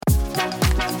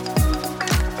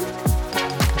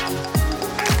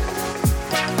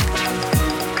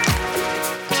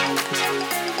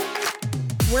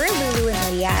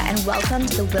welcome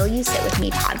to the Will You Sit With Me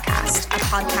podcast, a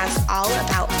podcast all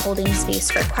about holding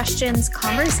space for questions,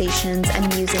 conversations,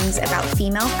 and musings about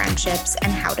female friendships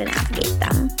and how to navigate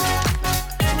them.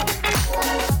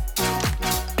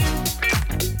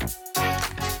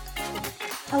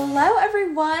 Hello,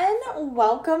 everyone.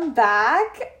 Welcome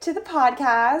back to the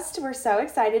podcast. We're so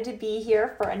excited to be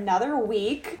here for another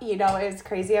week. You know, it was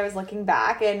crazy. I was looking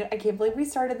back and I can't believe we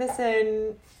started this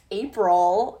in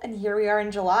April and here we are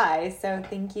in July. So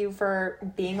thank you for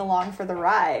being along for the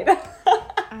ride.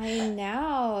 I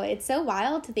know. It's so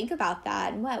wild to think about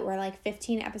that. And we're like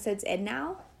 15 episodes in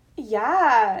now?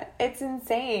 Yeah, it's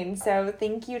insane. So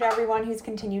thank you to everyone who's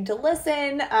continued to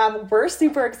listen. We're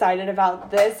super excited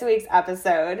about this week's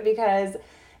episode because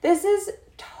this is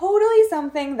totally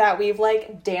something that we've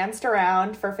like danced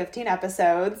around for 15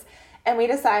 episodes, and we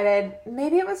decided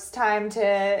maybe it was time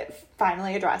to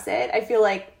finally address it. I feel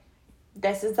like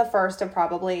this is the first of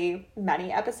probably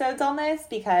many episodes on this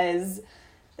because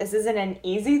this isn't an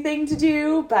easy thing to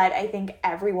do, but I think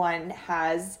everyone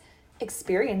has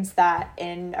experienced that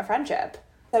in a friendship.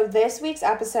 So this week's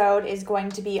episode is going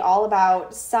to be all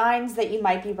about signs that you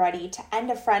might be ready to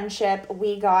end a friendship.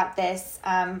 We got this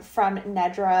from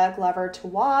Nedra Glover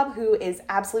Tawwab, who is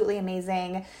absolutely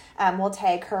amazing. We'll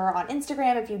tag her on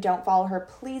Instagram. If you don't follow her,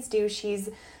 please do. She's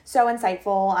so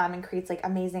insightful and creates like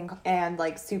amazing and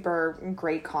like super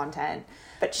great content.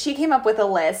 But she came up with a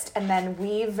list and then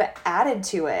we've added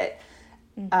to it,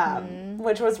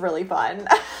 which was really fun.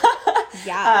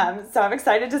 Yeah. So I'm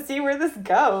excited to see where this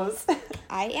goes.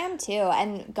 I am too.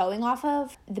 And going off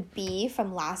of the B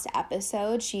from last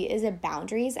episode, she is a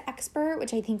boundaries expert,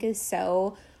 which I think is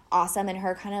so awesome. And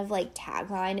her kind of like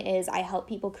tagline is, I help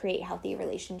people create healthy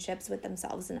relationships with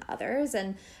themselves and others.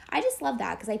 And I just love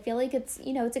that because I feel like it's,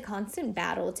 you know, it's a constant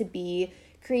battle to be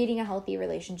creating a healthy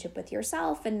relationship with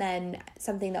yourself. And then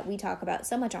something that we talk about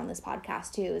so much on this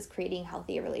podcast too is creating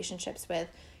healthy relationships with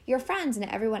your friends and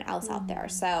everyone else out there.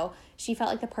 So she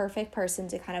felt like the perfect person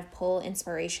to kind of pull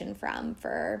inspiration from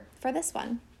for this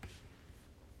one.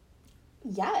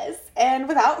 Yes. And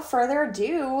without further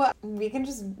ado, we can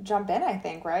just jump in, I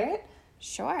think, right?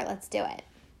 Sure, let's do it.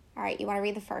 All right, you want to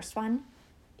read the first one?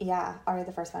 Yeah, I'll read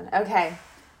the first one. Okay.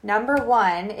 Number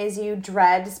 1 is you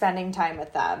dread spending time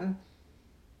with them.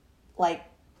 Like,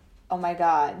 oh my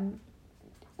God.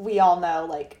 We all know,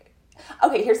 like,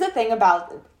 okay, here's the thing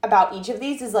about each of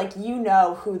these is, like, you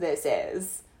know who this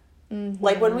is. Mm-hmm.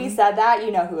 Like, when we said that,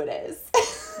 you know who it is.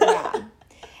 Yeah.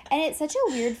 And it's such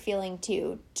a weird feeling,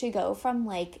 too, to go from,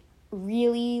 like,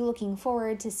 really looking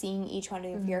forward to seeing each one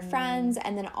of your friends,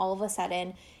 and then all of a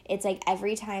sudden, it's, like,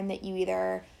 every time that you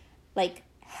either, like,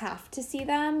 have to see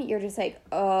them, you're just like,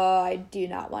 oh, I do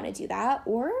not want to do that.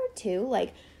 Or, too,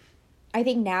 like, I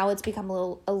think now it's become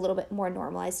a little bit more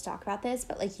normalized to talk about this,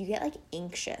 but like you get like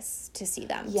anxious to see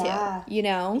them too, you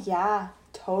know? Yeah,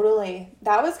 totally.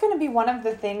 That was going to be one of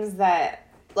the things that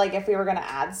like if we were going to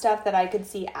add stuff that I could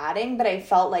see adding, but I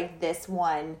felt like this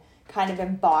one kind of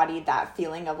embodied that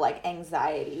feeling of like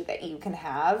anxiety that you can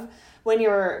have when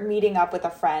you're meeting up with a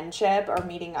friendship or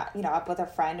meeting up, you know, up with a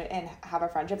friend and have a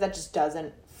friendship that just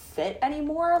doesn't fit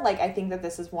anymore. Like I think that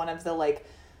this is one of the like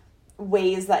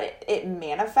ways that it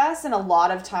manifests, and a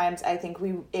lot of times I think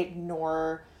we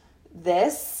ignore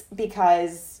this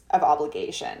because of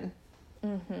obligation.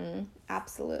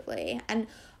 Absolutely. And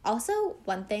also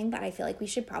one thing that I feel like we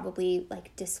should probably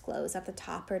like disclose at the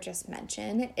top or just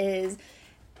mention is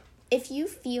if you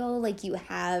feel like you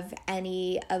have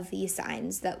any of these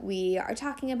signs that we are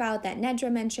talking about that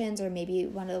Nedra mentions, or maybe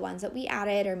one of the ones that we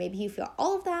added, or maybe you feel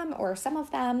all of them or some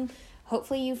of them,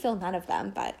 hopefully you feel none of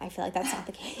them, but I feel like that's not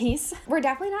the case. We're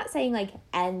definitely not saying like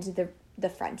end the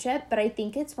friendship, but I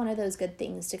think it's one of those good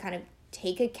things to kind of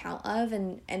take account of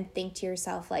and think to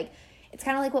yourself, like, it's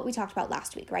kind of like what we talked about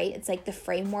last week, right? It's like the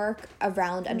framework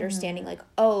around understanding like,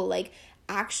 oh, like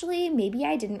actually maybe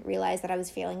I didn't realize that I was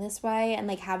feeling this way, and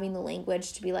like having the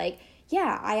language to be like,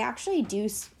 yeah, I actually do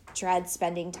dread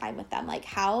spending time with them. Like,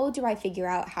 how do I figure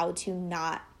out how to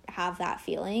not have that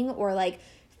feeling or like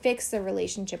fix the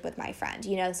relationship with my friend,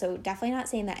 you know? So definitely not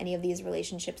saying that any of these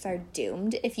relationships are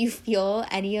doomed if you feel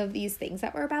any of these things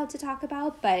that we're about to talk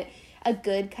about, but a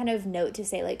good kind of note to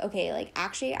say like, okay, like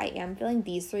actually I am feeling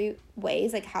these 3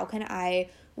 ways. Like, how can I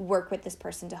work with this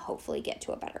person to hopefully get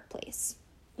to a better place?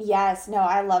 Yes, no,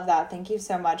 I love that. Thank you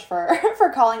so much for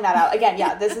calling that out. Again,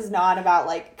 yeah, this is not about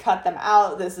like cut them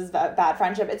out. This is about bad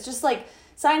friendship. It's just like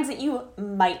signs that you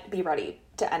might be ready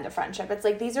to end a friendship. It's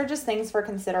like these are just things for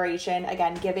consideration.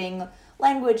 Again, giving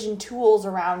language and tools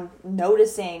around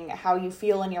noticing how you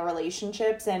feel in your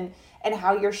relationships and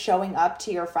how you're showing up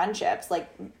to your friendships. Like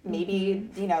maybe,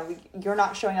 you know, you're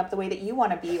not showing up the way that you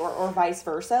want to be or vice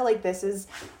versa. Like this is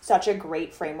such a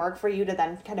great framework for you to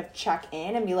then kind of check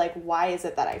in and be like, why is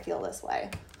it that I feel this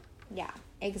way? Yeah,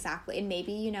 exactly. And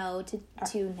maybe, you know,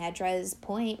 to Nedra's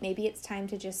point, maybe it's time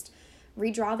to just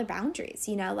redraw the boundaries,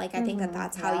 you know, like I think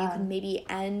that's how you can maybe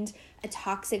end a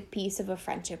toxic piece of a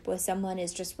friendship with someone,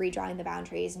 is just redrawing the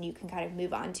boundaries, and you can kind of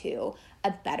move on to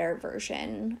a better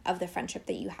version of the friendship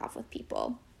that you have with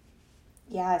people.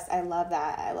 Yes, I love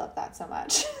that. I love that so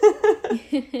much.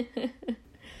 Do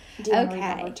you want to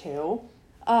read number 2?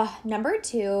 Number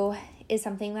 2 is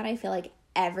something that I feel like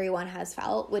everyone has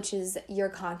felt, which is you're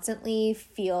constantly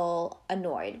feel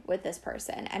annoyed with this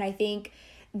person. And I think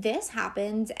this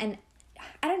happens, and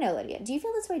I don't know, Lydia, do you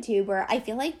feel this way too, where I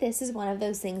feel like this is one of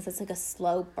those things that's like a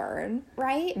slow burn,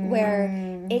 right? Where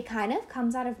it kind of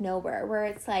comes out of nowhere, where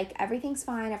it's like everything's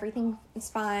fine, everything is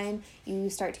fine. You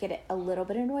start to get a little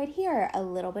bit annoyed here, a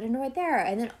little bit annoyed there,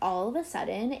 and then all of a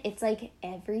sudden it's like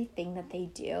everything that they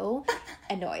do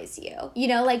annoys you. You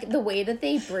know, like the way that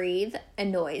they breathe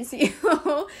annoys you.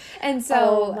 And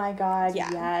so, oh my God,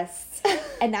 yes.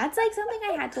 And that's like something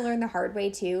I had to learn the hard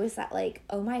way too, is that like,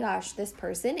 oh my gosh, this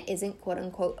person isn't quote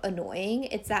unquote annoying.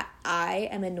 It's that I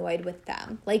am annoyed with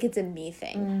them. Like it's a me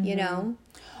thing, you know?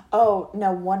 Oh,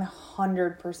 no,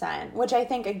 100%. Which I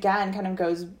think, again, kind of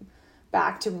goes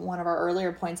back to one of our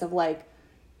earlier points of like,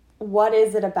 what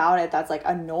is it about it that's like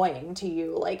annoying to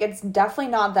you? Like, it's definitely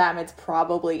not them. It's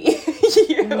probably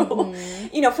you,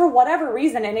 you know, for whatever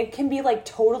reason. And it can be like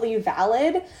totally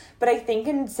valid. But I think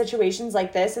in situations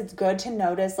like this, it's good to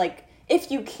notice, like,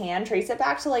 if you can trace it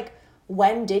back to like,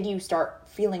 when did you start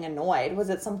feeling annoyed? Was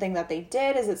it something that they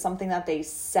did? Is it something that they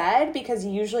said? Because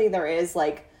usually there is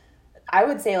like, I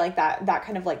would say like that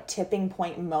kind of like tipping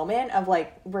point moment of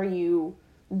like where you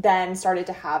then started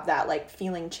to have that like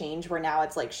feeling change where now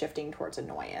it's like shifting towards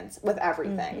annoyance with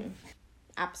everything.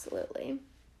 Absolutely.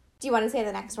 Do you want to say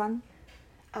the next one?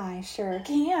 I sure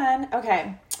can.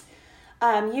 Okay.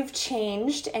 You've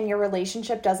changed and your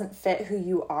relationship doesn't fit who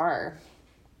you are.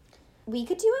 We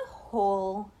could do a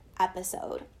whole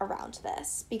episode around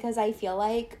this, because I feel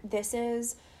like this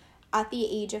is at the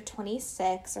age of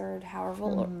 26 or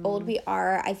however old we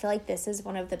are. I feel like this is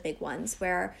one of the big ones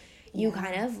where you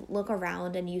kind of look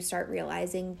around and you start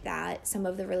realizing that some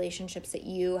of the relationships that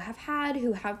you have had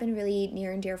who have been really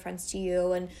near and dear friends to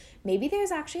you, and maybe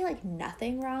there's actually like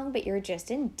nothing wrong, but you're just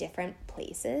in different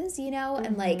places, you know?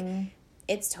 And like,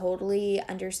 it's totally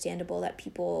understandable that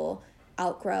people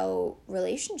outgrow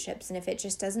relationships. And if it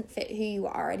just doesn't fit who you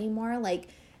are anymore, like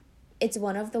it's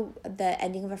one of the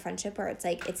ending of a friendship where it's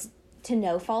like, it's to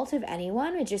no fault of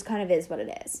anyone. It just kind of is what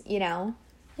it is, you know?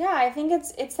 Yeah, I think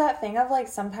it's that thing of like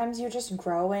sometimes you just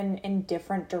grow in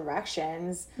different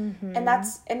directions, and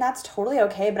that's totally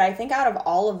okay. But I think out of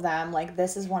all of them, like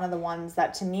this is one of the ones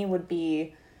that to me would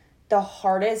be the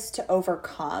hardest to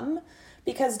overcome,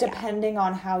 because depending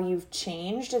on how you've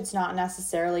changed, it's not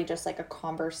necessarily just like a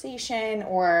conversation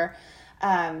or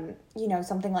you know,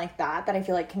 something like that I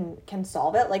feel like can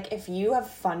solve it. Like if you have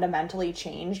fundamentally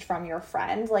changed from your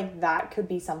friend, like that could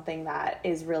be something that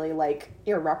is really like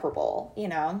irreparable, you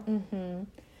know?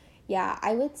 Yeah,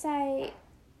 I would say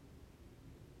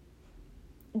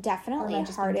definitely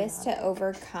hardest to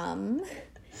overcome,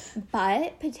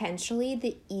 but potentially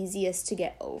the easiest to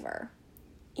get over.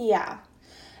 Yeah.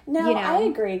 No, you know? I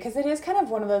agree, because it is kind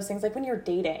of one of those things like when you're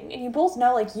dating and you both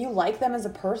know like you like them as a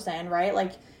person, right?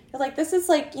 Like you're like, this is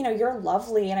like, you know, you're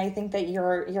lovely and I think that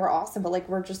you're awesome, but like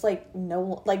we're just like,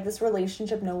 no, like this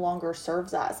relationship no longer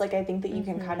serves us. Like I think that you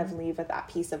can kind of leave with that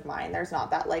peace of mind. There's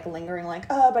not that like lingering like,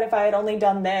 oh, but if I had only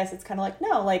done this, it's kind of like,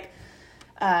 no, like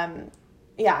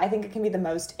yeah, I think it can be the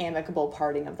most amicable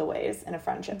parting of the ways in a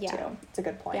friendship too. It's a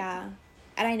good point. Yeah.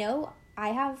 And I know I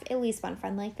have at least one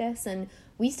friend like this, and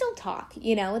we still talk,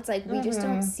 you know? It's like we just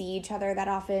don't see each other that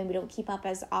often. We don't keep up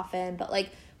as often, but like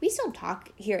we still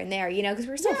talk here and there, you know, because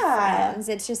we're still friends.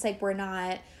 It's just like we're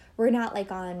not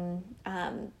like on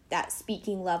that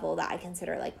speaking level that I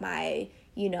consider like my,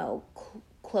 you know,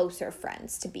 closer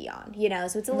friends to be on, you know?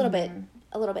 So it's a little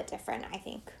bit different, I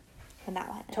think, when that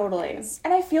one totally happens.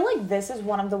 And I feel like this is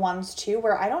one of the ones too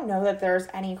where I don't know that there's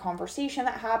any conversation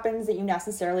that happens that you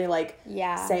necessarily like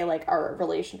say like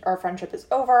our friendship is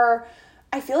over.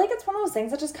 I feel like it's one of those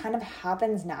things that just kind of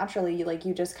happens naturally. Like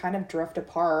you just kind of drift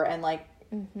apart and like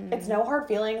it's no hard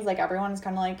feelings. Like everyone's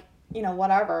kind of like, you know,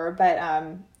 whatever. But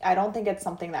I don't think it's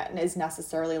something that is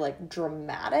necessarily like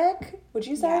dramatic. Would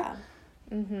you say?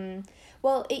 Yeah.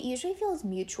 Well, it usually feels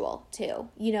mutual too,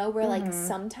 you know, where like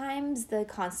sometimes the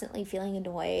constantly feeling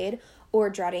annoyed or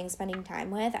dreading spending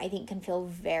time with, I think can feel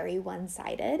very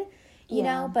one-sided, you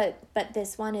know, but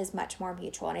this one is much more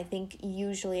mutual. And I think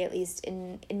usually, at least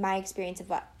in my experience of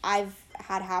what I've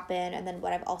had happen and then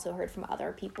what I've also heard from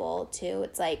other people too,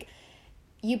 it's like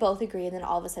you both agree and then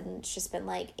all of a sudden it's just been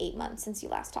like 8 months since you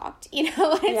last talked, you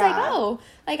know, and it's like, oh,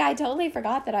 like I totally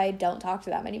forgot that I don't talk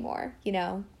to them anymore, you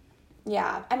know?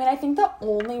 Yeah. I mean, I think the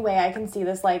only way I can see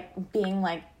this, like, being,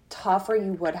 like, tough or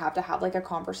you would have to have, like, a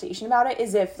conversation about it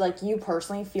is if, like, you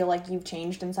personally feel like you've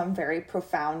changed in some very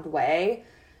profound way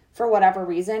for whatever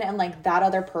reason and, like, that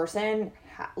other person,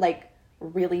 like,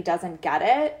 really doesn't get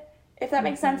it, if that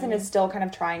makes sense, and is still kind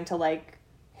of trying to, like,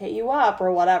 hit you up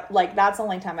or whatever. Like, that's the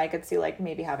only time I could see, like,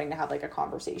 maybe having to have, like, a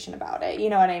conversation about it. You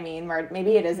know what I mean? Where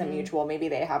maybe it isn't mutual. Maybe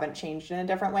they haven't changed in a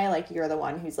different way. Like, you're the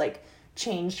one who's, like,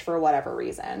 changed for whatever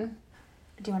reason.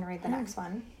 Do you want to read the next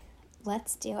one?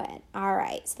 Let's do it. All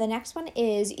right. So the next one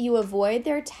is you avoid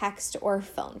their text or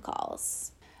phone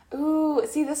calls. Ooh,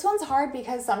 see, this one's hard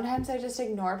because sometimes I just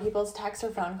ignore people's texts or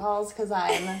phone calls because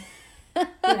I'm,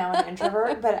 an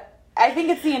introvert. But I think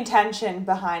it's the intention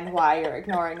behind why you're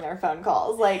ignoring their phone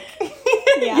calls. Like,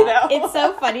 yeah, it's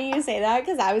so funny you say that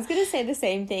because I was going to say the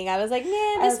same thing. I was like,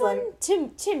 man, this one,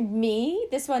 like, to me,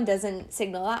 this one doesn't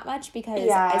signal that much because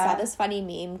I saw this funny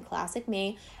meme, classic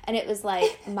me, and it was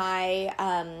like my,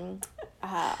 oh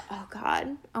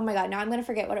my God, now I'm going to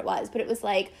forget what it was, but it was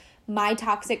like, my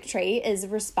toxic trait is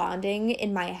responding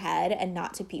in my head and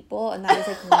not to people, and that is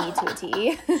like me to a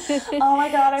T. Oh my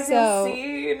God, I feel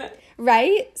seen.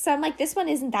 Right? So I'm like, this one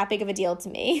isn't that big of a deal to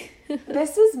me.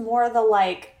 This is more the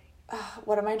like,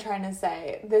 what am I trying to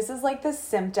say? This is like the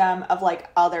symptom of like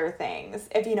other things,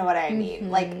 if you know what I mean.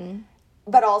 Like,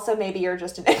 but also maybe you're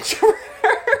just an introvert.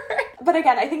 But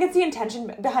again, I think it's the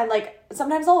intention behind, like,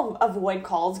 sometimes I'll avoid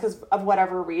calls because of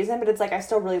whatever reason, but it's like I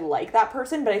still really like that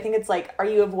person. But I think it's like, are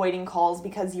you avoiding calls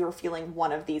because you're feeling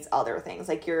one of these other things?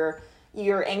 Like you're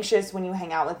anxious when you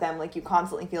hang out with them, like you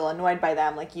constantly feel annoyed by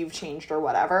them, like you've changed or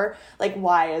whatever. Like,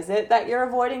 why is it that you're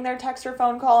avoiding their text or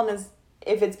phone call? And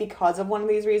if it's because of one of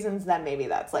these reasons, then maybe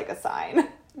that's like a sign.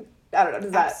 I don't know.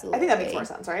 Does that? Absolutely. I think that makes more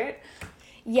sense, right?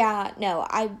 Yeah, no,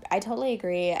 I totally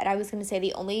agree. And I was going to say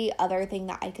the only other thing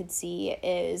that I could see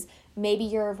is maybe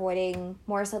you're avoiding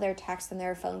more so their text than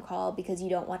their phone call because you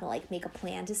don't want to, like, make a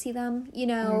plan to see them, you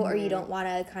know, or you don't want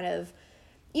to kind of,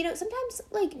 you know, sometimes,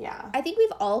 like, I think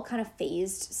we've all kind of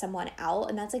phased someone out,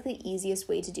 and that's, like, the easiest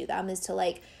way to do them is to,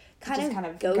 like, kind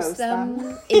of ghost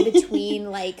them in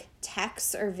between, like,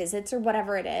 texts or visits or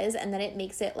whatever it is, and then it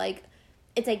makes it, like,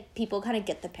 it's like people kind of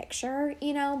get the picture,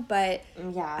 you know, but but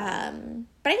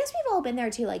I guess we've all been there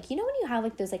too. Like, you know, when you have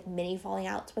like those like mini falling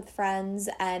outs with friends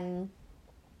and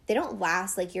they don't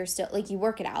last, like you're still like you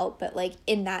work it out, but like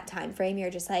in that time frame, you're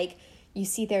just like you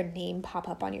see their name pop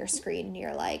up on your screen and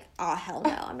you're like, oh hell no,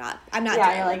 I'm not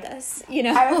dealing with this, you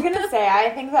know. I was gonna say, I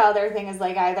think the other thing is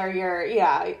like either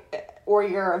or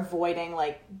you're avoiding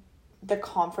like the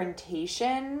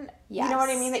confrontation. Yes. You know what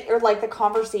I mean? Or like the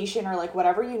conversation or like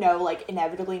whatever, you know, like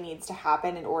inevitably needs to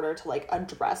happen in order to like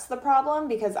address the problem,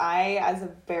 because I, as a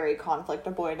very conflict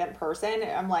avoidant person,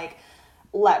 I'm like,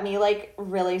 let me like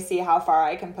really see how far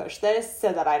I can push this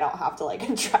so that I don't have to like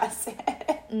address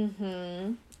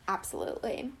it.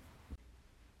 Absolutely.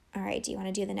 All right, do you want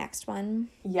to do the next one?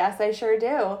 Yes, I sure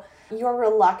do. You're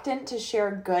reluctant to share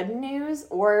good news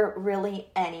or really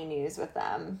any news with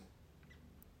them.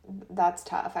 That's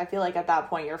tough. I feel like at that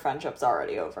point your friendship's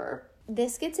already over.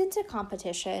 This gets into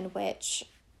competition, which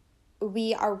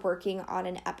we are working on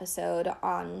an episode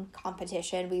on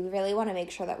competition. We really want to make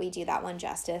sure that we do that one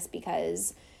justice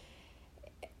because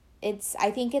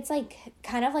I think it's like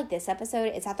kind of like this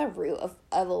episode, it's at the root of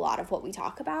a lot of what we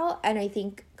talk about. And I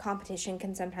think competition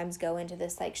can sometimes go into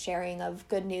this like sharing of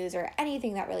good news or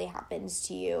anything that really happens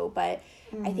to you. But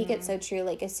I think it's so true.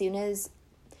 Like as soon as,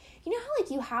 you know how like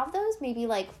you have those maybe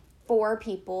like 4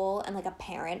 people and like a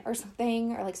parent or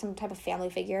something or like some type of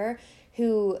family figure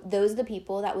who those are the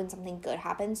people that when something good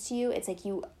happens to you, it's like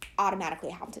you automatically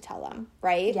have to tell them,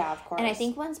 right? Yeah, of course. And I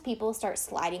think once people start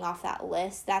sliding off that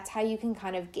list, that's how you can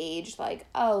kind of gauge like,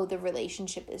 oh, the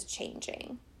relationship is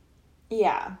changing.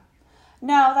 Yeah.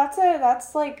 No,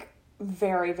 that's like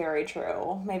very, very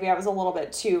true. Maybe I was a little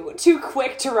bit too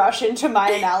quick to rush into my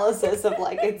analysis of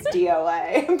like it's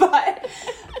DOA, but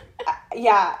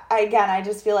yeah, I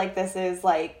just feel like this is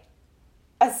like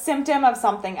a symptom of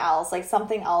something else. Like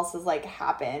something else has like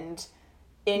happened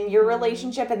in your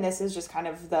relationship, and this is just kind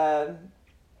of the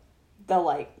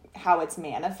like how it's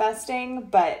manifesting.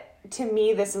 But to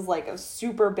me, this is like a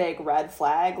super big red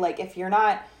flag. Like if you're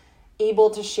not able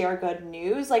to share good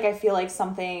news. Like, I feel like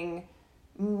something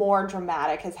more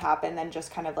dramatic has happened than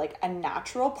just kind of like a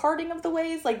natural parting of the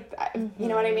ways. Like, you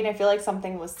know what I mean? I feel like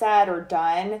something was said or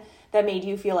done that made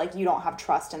you feel like you don't have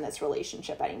trust in this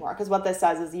relationship anymore. Because what this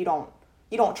says is you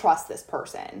don't trust this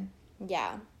person.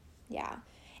 Yeah. Yeah.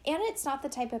 And it's not the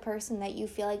type of person that you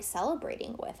feel like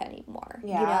celebrating with anymore.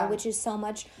 Yeah. You know, which is so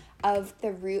much of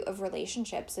the root of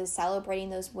relationships, is celebrating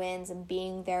those wins and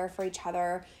being there for each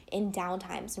other in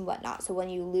downtimes and whatnot. So when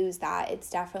you lose that, it's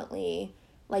definitely,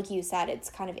 like you said,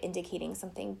 it's kind of indicating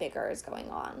something bigger is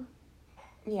going on.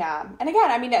 Yeah. And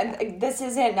again, I mean, this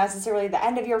isn't necessarily the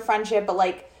end of your friendship, but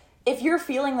like, if you're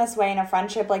feeling this way in a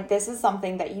friendship, like, this is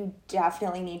something that you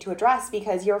definitely need to address,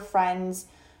 because your friends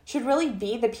should really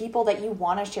be the people that you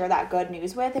want to share that good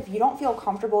news with. If you don't feel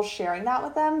comfortable sharing that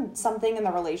with them, something in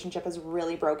the relationship is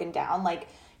really broken down. Like,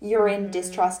 you're in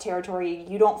distrust territory.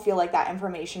 You don't feel like that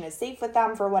information is safe with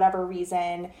them for whatever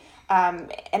reason.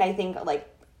 And I think, like,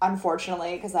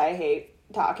 unfortunately, because I hate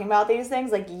talking about these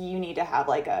things, like, you need to have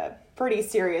like a pretty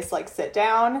serious like sit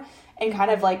down and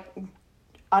kind of like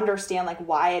understand like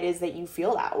why it is that you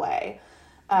feel that way.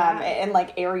 And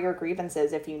like air your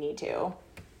grievances if you need to.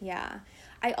 Yeah.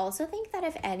 I also think that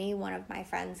if any one of my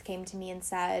friends came to me and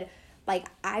said, like,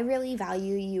 I really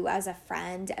value you as a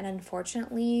friend, and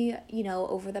unfortunately, you know,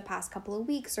 over the past couple of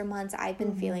weeks or months, I've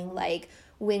been feeling like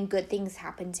when good things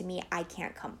happen to me, I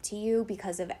can't come to you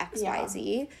because of X, Y,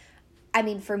 Z. I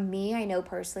mean, for me, I know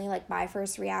personally, like, my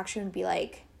first reaction would be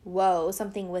like, whoa,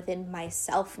 something within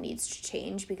myself needs to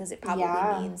change, because it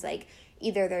probably means like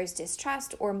either there's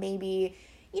distrust, or maybe,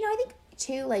 you know, I think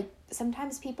too, like,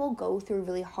 sometimes people go through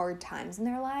really hard times in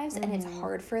their lives, and it's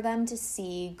hard for them to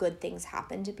see good things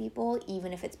happen to people,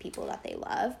 even if it's people that they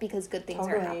love, because good things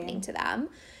are happening to them.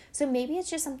 So maybe it's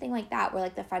just something like that, where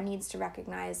like the friend needs to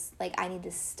recognize, like, I need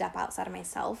to step outside of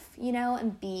myself, you know,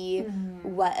 and be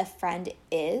what a friend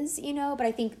is, you know. But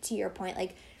I think, to your point,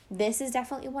 like, this is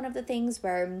definitely one of the things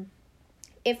where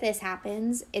if this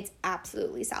happens, it's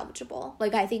absolutely salvageable.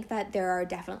 Like, I think that there are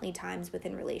definitely times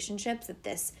within relationships that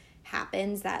this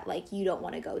happens, that like you don't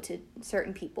want to go to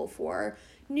certain people for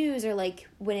news, or like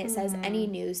when it says any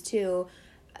news too,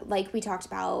 like we talked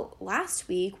about last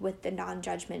week with the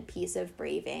non-judgment piece of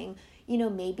braving. You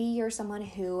know, maybe you're someone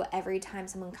who every time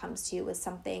someone comes to you with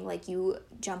something, like, you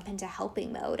jump into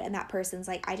helping mode, and that person's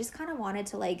like, I just kind of wanted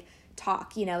to like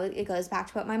talk. You know, it goes back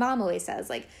to what my mom always says,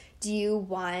 like, do you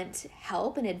want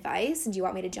help and advice, and do you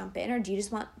want me to jump in, or do you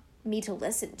just want me to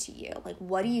listen to you? Like,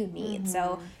 what do you need?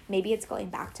 So maybe it's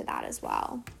going back to that as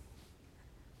well.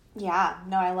 Yeah,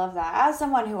 no, I love that. As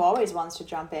someone who always wants to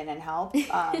jump in and help,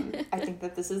 I think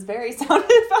that this is very sound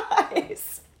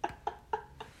advice.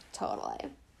 Totally.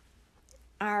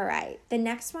 All right. The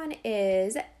next one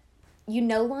is, you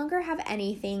no longer have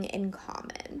anything in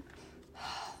common.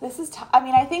 This is I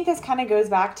mean, I think this kind of goes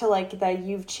back to like that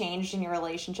you've changed and your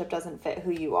relationship doesn't fit who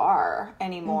you are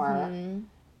anymore.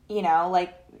 You know,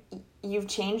 like, you've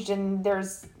changed, and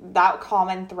there's that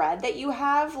common thread that you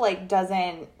have, like,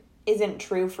 isn't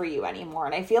true for you anymore.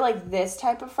 And I feel like this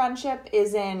type of friendship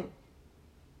isn't,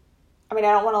 I mean,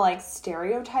 I don't want to like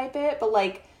stereotype it, but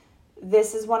like,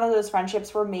 this is one of those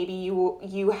friendships where maybe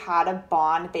you had a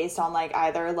bond based on like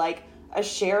either like a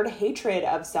shared hatred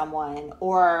of someone,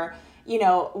 or, you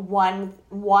know,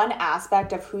 one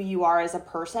aspect of who you are as a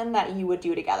person that you would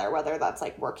do together, whether that's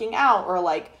like working out, or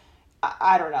like,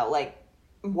 I don't know, like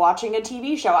watching a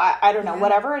TV show. I don't know,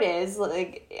 whatever it is.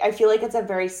 Like, I feel like it's a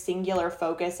very singular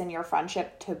focus in your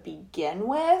friendship to begin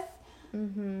with.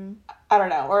 I don't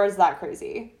know. Or is that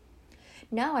crazy?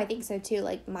 No, I think so too.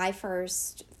 Like, my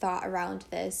first thought around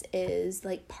this is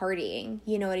like partying,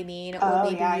 you know what I mean? Or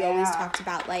maybe we always talked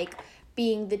about like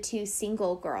being the two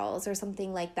single girls or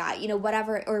something like that, you know,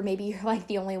 whatever. Or maybe you're like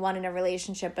the only one in a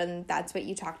relationship, and that's what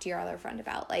you talk to your other friend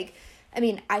about. Like, I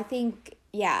mean, I think,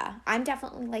 yeah, I'm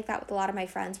definitely like that with a lot of my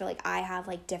friends, where like I have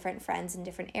like different friends in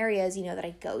different areas, you know, that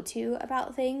I go to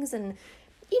about things. And,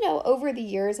 you know, over the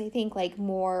years, I think like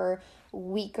more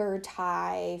weaker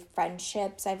tie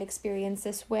friendships I've experienced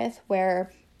this with,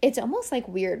 where it's almost like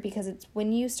weird, because it's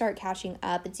when you start catching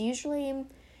up, it's usually,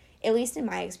 at least in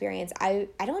my experience, I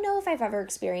don't know if I've ever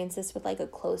experienced this with like a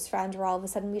close friend where all of a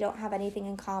sudden we don't have anything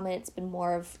in common. It's been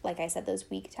more of, like I said, those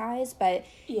weak ties, but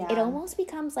it almost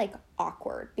becomes like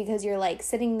awkward, because you're like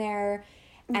sitting there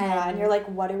and you're like,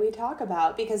 what do we talk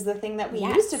about? Because the thing that we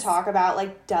used to talk about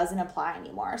like doesn't apply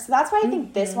anymore. So that's why I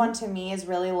think this one to me is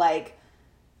really like,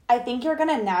 I think you're going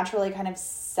to naturally kind of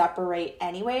separate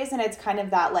anyways. And it's kind of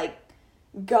that like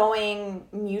going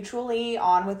mutually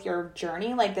on with your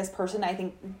journey. Like, this person, I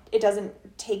think it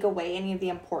doesn't take away any of the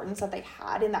importance that they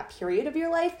had in that period of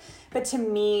your life. But to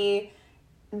me,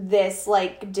 this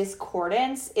like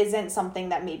discordance isn't something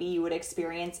that maybe you would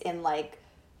experience in like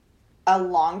a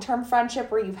long-term friendship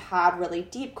where you've had really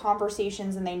deep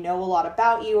conversations and they know a lot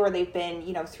about you, or they've been,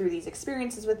 you know, through these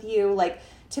experiences with you. Like,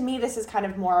 to me, this is kind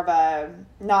of more of a,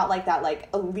 not like that, like,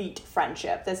 elite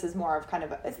friendship. This is more of kind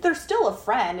of, they're still a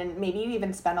friend, and maybe you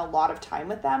even spend a lot of time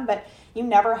with them, but you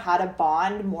never had a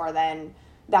bond more than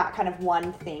that kind of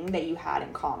one thing that you had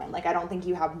in common. Like, I don't think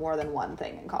you have more than one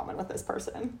thing in common with this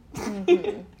person.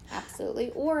 Mm-hmm. Absolutely.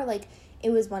 Or, like, it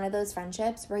was one of those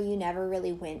friendships where you never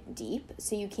really went deep,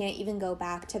 so you can't even go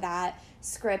back to that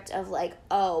script of like,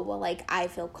 oh, well, like, I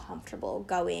feel comfortable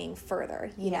going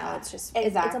further, you know? It's just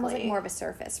it's almost like more of a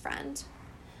surface friend.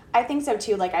 I think so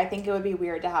too. Like, I think it would be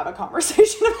weird to have a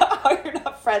conversation about how you're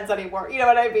not friends anymore, you know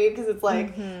what I mean? Because it's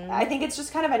like, I think it's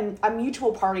just kind of a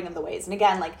mutual parting of the ways. And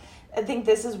again, like, I think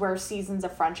this is where seasons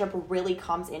of friendship really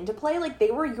comes into play. Like, they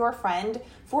were your friend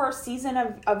for a season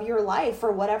of your life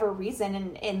for whatever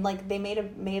reason, and like, they may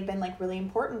have been like really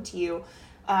important to you.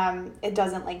 It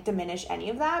doesn't like diminish any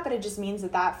of that, but it just means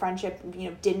that friendship, you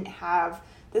know, didn't have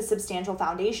the substantial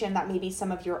foundation that maybe some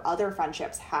of your other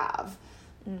friendships have.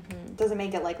 Doesn't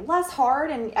make it like less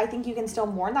hard, and I think you can still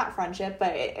mourn that friendship,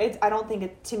 but I don't think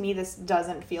it, to me, this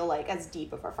doesn't feel like as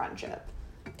deep of a friendship.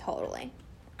 Totally.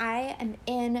 I am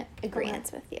in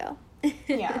agreement with you.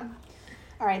 Yeah.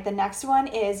 All right, the next one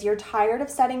is, you're tired of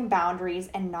setting boundaries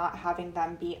and not having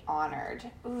them be honored.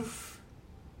 Oof.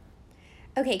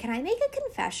 Okay, can I make a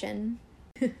confession?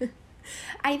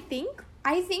 I think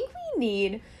we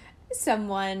need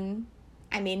someone.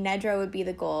 I mean, Nedra would be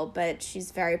the goal, but she's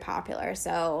very popular,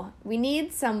 so we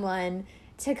need someone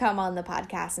to come on the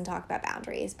podcast and talk about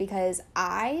boundaries, because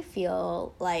I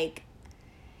feel like,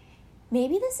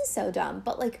 maybe this is so dumb,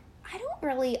 but like, I don't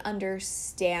really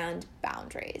understand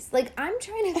boundaries. Like, I'm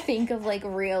trying to think of like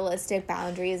realistic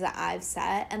boundaries that I've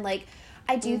set, and like,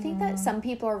 I do think that some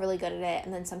people are really good at it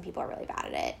and then some people are really bad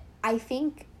at it. I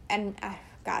think, and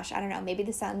gosh, I don't know, maybe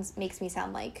this makes me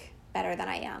sound like better than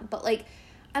I am, but like,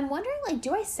 I'm wondering, like,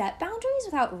 do I set boundaries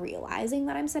without realizing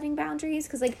that I'm setting boundaries?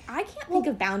 Because, like, I can't think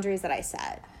of boundaries that I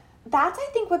set. That's, I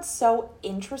think, what's so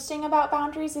interesting about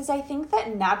boundaries is I think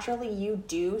that naturally you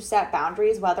do set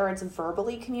boundaries, whether it's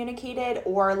verbally communicated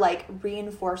or, like,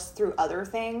 reinforced through other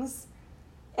things,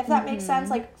 if that makes sense.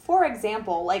 Like, for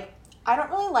example, like, I don't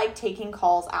really like taking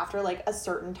calls after, like, a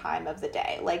certain time of the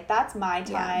day. Like, that's my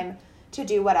time to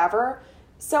do whatever.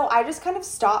 So I just kind of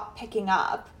stop picking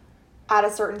up at a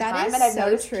certain time, and I've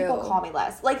noticed people call me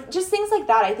less. Like, just things like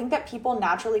that. I think that people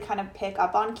naturally kind of pick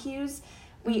up on cues.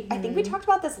 I think we talked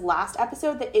about this last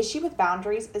episode. The issue with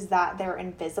boundaries is that they're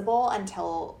invisible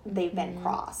until they've been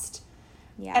crossed.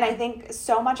 Yeah. And I think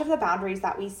so much of the boundaries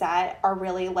that we set are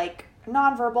really, like,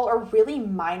 nonverbal or really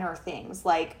minor things.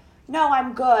 Like, no,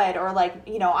 I'm good, or like,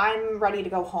 you know, I'm ready to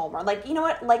go home, or like, you know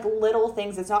what, like, little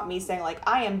things. It's not me saying like,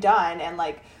 I am done, and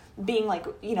like, being like,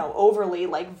 you know, overly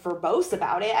like verbose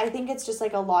about it. I think it's just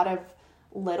like a lot of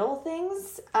little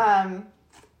things.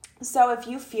 So if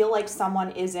you feel like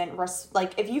someone isn't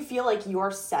like, if you feel like you're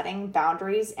setting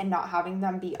boundaries and not having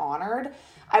them be honored,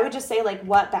 I would just say, like,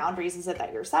 what boundaries is it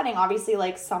that you're setting? Obviously,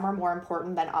 like, some are more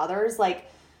important than others. Like,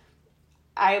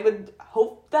 I would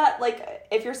hope that, like,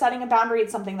 if you're setting a boundary,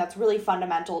 it's something that's really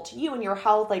fundamental to you and your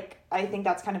health. Like, I think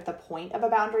that's kind of the point of a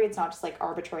boundary. It's not just like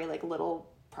arbitrary, like, little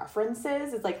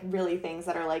preferences. It's like really things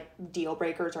that are like deal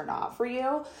breakers or not for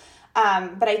you.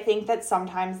 But I think that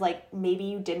sometimes, like, maybe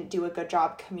you didn't do a good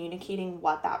job communicating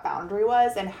what that boundary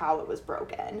was and how it was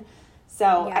broken.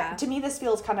 So to me, this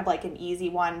feels kind of like an easy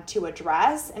one to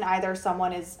address. And either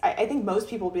someone is, I think most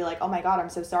people will be like, oh my God, I'm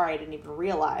so sorry, I didn't even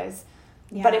realize.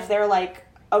 Yeah. But if they're like,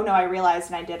 oh no, I realized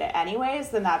and I did it anyways,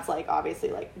 then that's like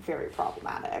obviously like very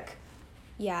problematic.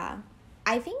 Yeah.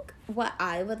 I think what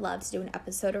I would love to do an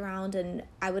episode around, and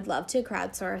I would love to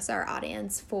crowdsource our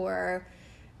audience for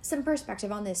some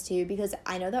perspective on this too, because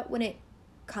I know that when it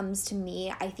comes to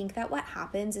me, I think that what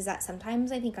happens is that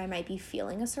sometimes I think I might be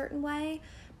feeling a certain way,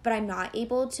 but I'm not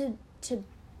able to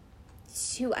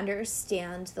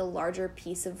understand the larger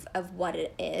piece of what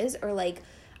it is, or like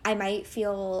I might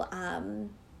feel,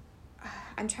 I'm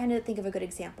trying to think of a good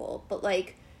example, but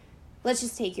like, let's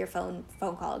just take your phone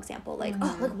call example. Like,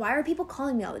 oh, like, why are people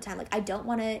calling me all the time? Like, I don't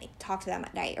want to talk to them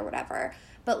at night or whatever.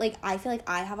 But, like, I feel like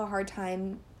I have a hard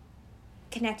time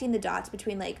connecting the dots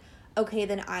between, like, okay,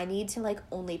 then I need to, like,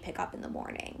 only pick up in the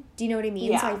morning. Do you know what I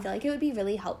mean? Yeah. So I feel like it would be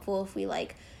really helpful if we,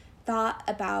 like, thought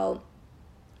about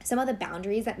some of the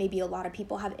boundaries that maybe a lot of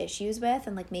people have issues with,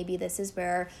 and like maybe this is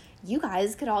where you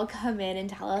guys could all come in and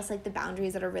tell us like the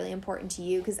boundaries that are really important to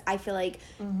you, because I feel like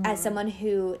as someone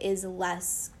who is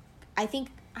less,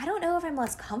 I don't know if I'm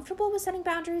less comfortable with setting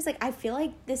boundaries. Like, I feel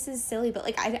like this is silly, but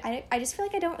like I just feel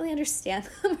like I don't really understand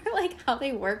them or like how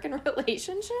they work in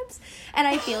relationships, and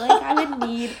I feel like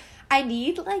I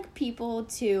need like people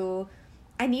to,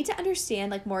 I need to understand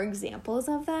like more examples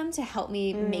of them to help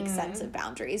me make sense of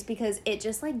boundaries, because it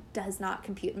just like does not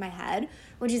compute in my head,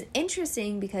 which is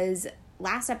interesting because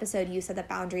last episode you said that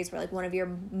boundaries were like one of your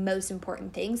most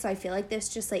important things. So I feel like this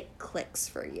just like clicks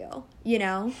for you, you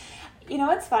know? You know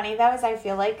what's funny though is I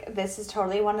feel like this is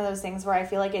totally one of those things where I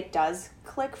feel like it does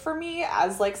click for me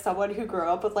as like someone who grew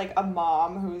up with like a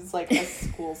mom who's like a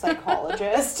school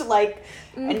psychologist, like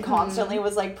and constantly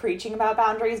was like preaching about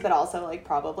boundaries, but also like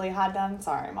probably had them.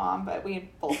 Sorry, Mom, but we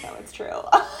both know it's true.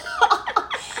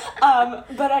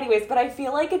 But anyways, but I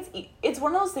feel like it's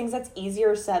one of those things that's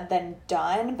easier said than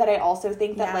done. But I also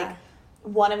think that like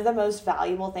one of the most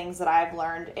valuable things that I've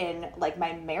learned in like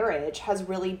my marriage has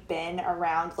really been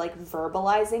around like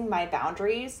verbalizing my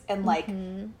boundaries, and like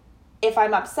if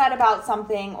I'm upset about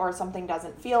something or something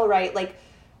doesn't feel right,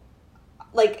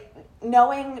 like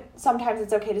knowing sometimes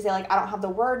it's okay to say like, I don't have the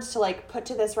words to like put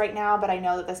to this right now, but I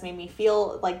know that this made me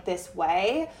feel like this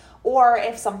way. Or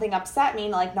if something upset me,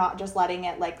 like not just letting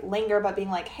it like linger, but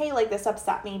being like, hey, like this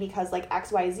upset me because like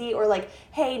XYZ, or like,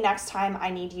 hey, next time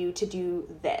I need you to do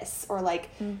this, or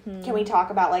like, can we talk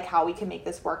about like how we can make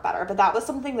this work better? But that was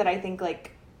something that I think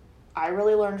like I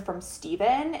really learned from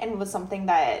Steven, and was something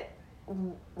that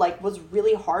like was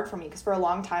really hard for me, because for a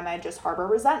long time I just harbor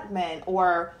resentment,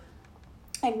 or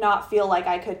like not feel like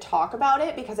I could talk about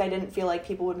it because I didn't feel like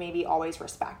people would maybe always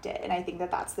respect it. And I think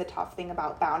that that's the tough thing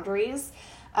about boundaries,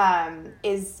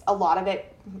 is a lot of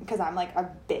it, because I'm like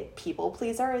a big people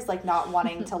pleaser, is like not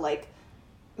wanting to like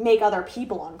make other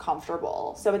people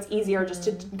uncomfortable. So it's easier just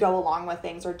to go along with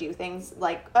things or do things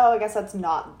like, oh, I guess that's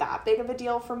not that big of a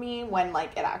deal for me, when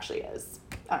like it actually is.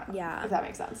 I don't know, if that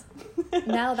makes sense.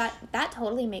 No, that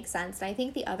totally makes sense. And I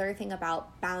think the other thing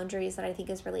about boundaries that I think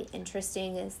is really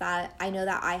interesting is that I know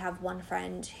that I have one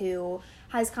friend who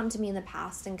has come to me in the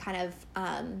past and kind of,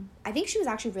 I think she was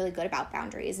actually really good about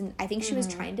boundaries. And I think she was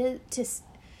trying to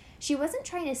she wasn't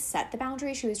trying to set the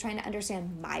boundary. She was trying to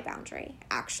understand my boundary,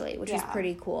 actually, which was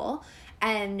pretty cool.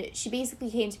 And she basically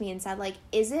came to me and said, like,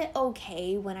 is it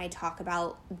okay when I talk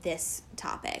about this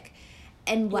topic?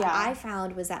 And what I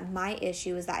found was that my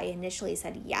issue was that I initially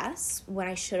said yes when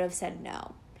I should have said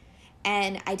no.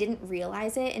 And I didn't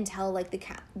realize it until, like,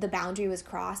 the boundary was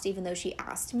crossed, even though she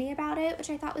asked me about it, which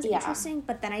I thought was interesting.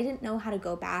 But then I didn't know how to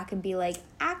go back and be like,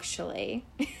 actually...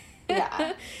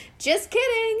 just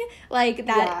kidding. Like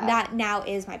that now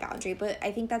is my boundary. But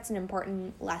I think that's an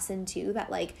important lesson too,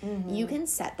 that like you can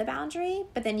set the boundary,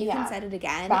 but then you can set it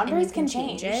again. Boundaries and you can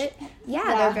change it.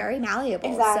 They're very malleable.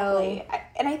 Exactly. So,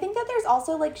 and I think that there's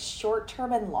also like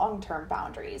short-term and long-term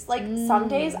boundaries. Like some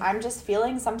days I'm just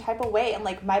feeling some type of way, and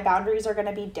like my boundaries are going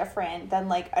to be different than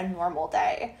like a normal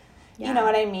day. You know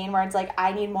what I mean? Where it's like,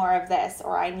 I need more of this,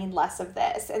 or I need less of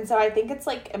this. And so I think it's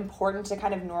like important to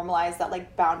kind of normalize that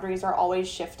like boundaries are always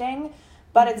shifting,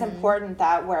 but it's important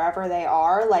that wherever they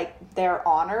are, like they're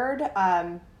honored,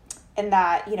 and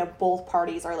that, you know, both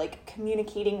parties are like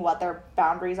communicating what their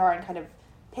boundaries are and kind of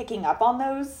picking up on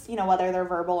those, you know, whether they're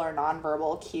verbal or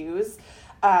nonverbal cues,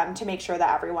 to make sure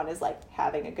that everyone is like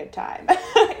having a good time,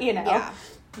 you know?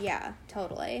 Yeah,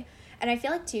 totally. And I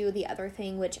feel like, too, the other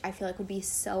thing, which I feel like would be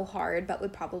so hard but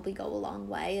would probably go a long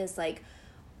way, is, like,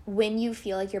 when you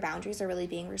feel like your boundaries are really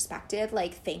being respected,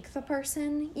 like, thank the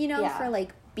person, you know, for,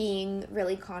 like, being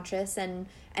really conscious and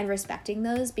respecting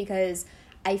those, because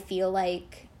I feel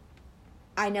like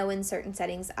I know in certain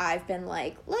settings I've been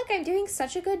like, look, I'm doing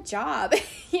such a good job,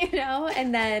 you know,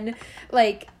 and then,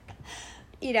 like...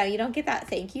 You know, you don't get that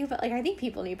thank you, but, like, I think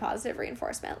people need positive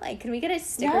reinforcement. Like, can we get a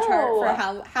sticker chart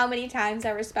for how many times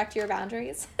I respect your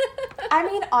boundaries? I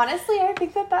mean, honestly, I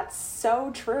think that that's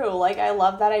so true. Like, I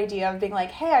love that idea of being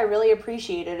like, hey, I really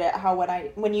appreciated it, how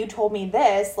when you told me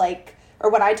this, like,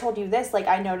 or when I told you this, like,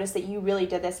 I noticed that you really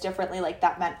did this differently. Like,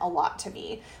 that meant a lot to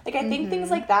me. Like, I think things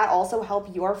like that also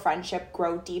help your friendship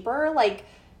grow deeper. Like,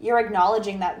 you're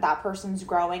acknowledging that that person's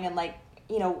growing and, like,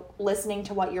 you know, listening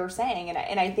to what you're saying.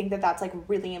 And I think that that's, like,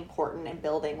 really important in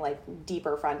building, like,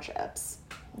 deeper friendships.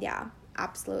 Yeah,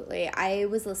 absolutely. I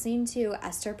was listening to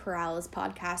Esther Perel's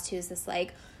podcast, who's this,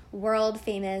 like,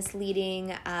 world-famous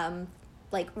leading,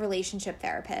 like, relationship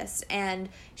therapist. And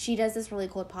she does this really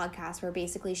cool podcast where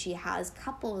basically she has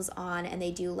couples on and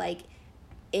they do, like,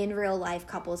 in real life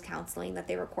couples counseling that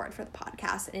they record for the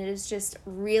podcast. And it is just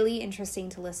really interesting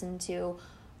to listen to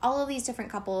all of these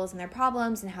different couples and their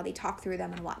problems and how they talk through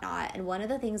them and whatnot. And one of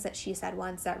the things that she said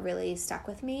once that really stuck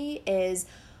with me is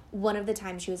one of the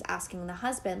times she was asking the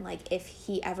husband, like, if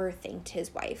he ever thanked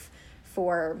his wife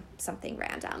for something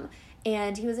random.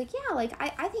 And he was like, yeah, like,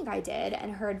 I think I did.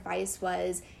 And her advice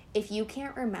was, if you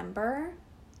can't remember,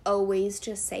 always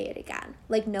just say it again.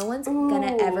 Like, no one's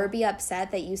gonna ever be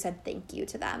upset that you said thank you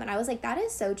to them. And I was like, that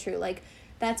is so true. Like,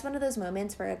 that's one of those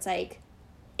moments where it's like,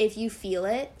 if you feel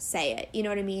it, say it. You know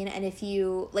what I mean? And if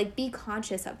you, like, be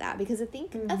conscious of that, because I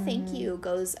think a thank you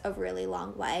goes a really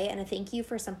long way. And a thank you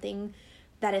for something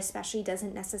that especially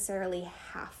doesn't necessarily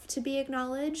have to be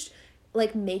acknowledged,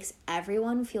 like, makes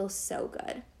everyone feel so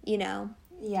good, you know?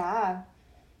 Yeah.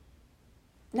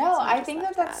 No, I think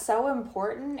that's so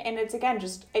important. And it's, again,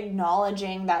 just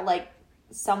acknowledging that, like,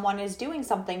 someone is doing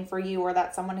something for you, or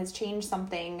that someone has changed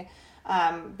something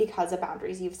because of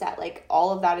boundaries you've set. Like,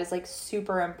 all of that is, like,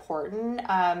 super important.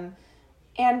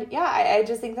 And yeah, I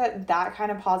just think that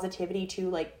kind of positivity too,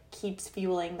 like, keeps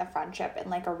fueling the friendship in,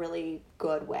 like, a really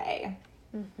good way.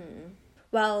 Mm-hmm.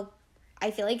 Well,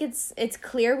 I feel like it's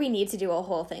clear we need to do a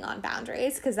whole thing on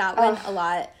boundaries, because that went a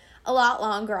lot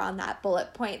longer on that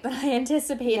bullet point than I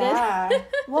anticipated. Yeah.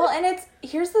 Well, and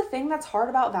here's the thing that's hard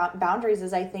about boundaries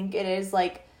is I think it is,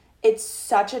 like, it's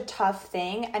such a tough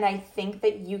thing, and I think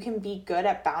that you can be good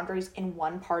at boundaries in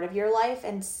one part of your life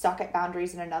and suck at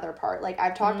boundaries in another part. Like,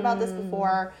 I've talked about this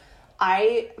before.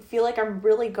 I feel like I'm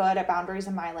really good at boundaries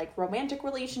in my, like, romantic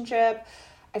relationship.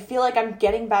 I feel like I'm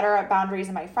getting better at boundaries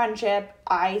in my friendship.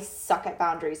 I suck at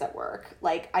boundaries at work.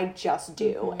 Like, I just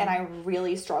do. And I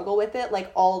really struggle with it.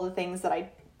 Like, all the things that I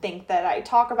think that I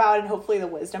talk about, and hopefully the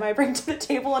wisdom I bring to the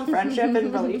table in friendship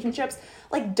and relationships,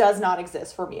 like, does not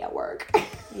exist for me at work.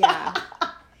 Yeah.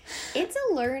 It's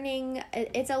a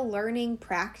learning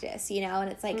practice, you know?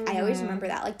 And it's like, I always remember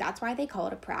that. Like, that's why they call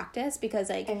it a practice, because,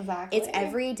 like, exactly. It's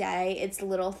every day. It's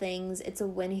little things. It's a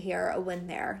win here, a win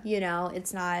there, you know?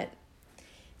 It's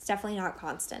definitely not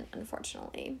constant,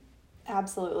 unfortunately.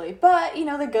 Absolutely. But, you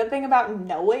know, the good thing about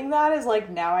knowing that is, like,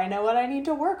 now I know what I need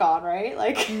to work on, right?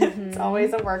 Like, it's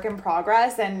always a work in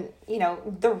progress. And, you know,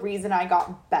 the reason I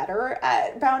got better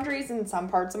at boundaries in some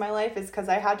parts of my life is because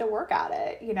I had to work at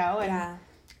it, you know?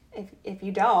 And if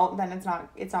you don't, then it's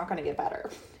not going to get better.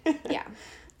 Yeah,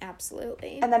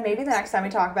 absolutely. And then maybe the next time we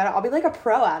talk about it, I'll be, like, a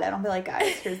pro at it. I'll be like,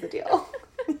 guys, here's the deal.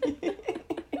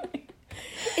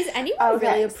 Is anyone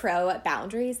really a pro at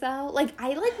boundaries, though? Like,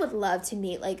 I, like, would love to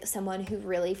meet, like, someone who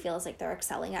really feels like they're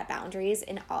excelling at boundaries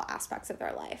in all aspects of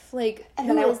their life. Like, and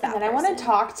then I want to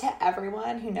talk to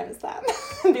everyone who knows them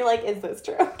and be like, is this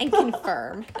true? And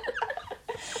confirm.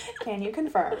 Can you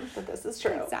confirm that this is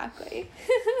true? Exactly.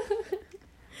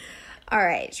 All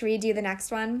right. Should we do the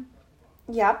next one?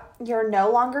 Yep. You're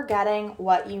no longer getting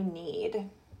what you need.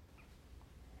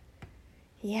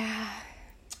 Yeah.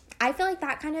 I feel like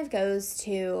that kind of goes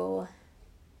to,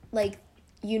 like,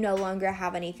 you no longer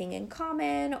have anything in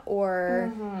common,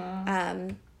 or,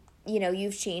 you know,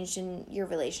 you've changed and your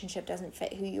relationship doesn't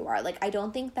fit who you are. Like, I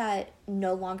don't think that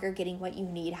no longer getting what you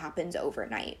need happens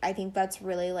overnight. I think that's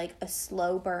really, like, a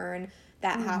slow burn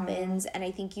that happens, and I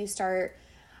think you start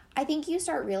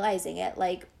realizing it,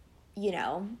 like, you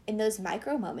know, in those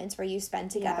micro moments where you spend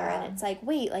together, and it's like,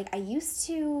 wait, like, I used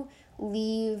to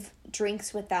leave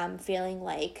drinks with them feeling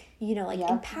like, you know, like,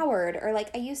 empowered, or,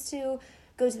 like, I used to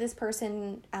go to this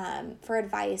person for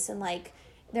advice, and, like,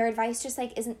 their advice just,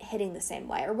 like, isn't hitting the same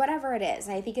way, or whatever it is.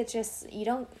 And I think it's just, you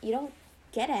don't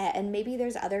get it. And maybe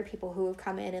there's other people who have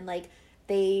come in and, like,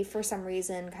 they for some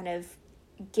reason kind of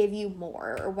give you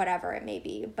more, or whatever it may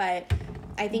be. But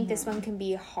I think this one can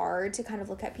be hard to kind of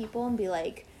look at people and be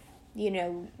like, you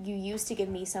know, you used to give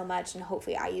me so much, and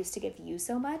hopefully I used to give you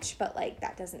so much, but, like,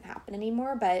 that doesn't happen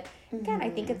anymore. But again, I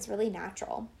think it's really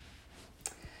natural.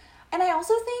 And I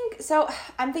also think, so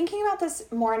I'm thinking about this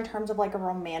more in terms of, like, a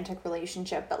romantic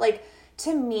relationship, but, like,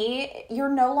 to me, you're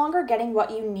no longer getting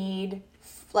what you need,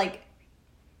 like,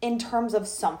 in terms of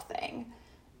something.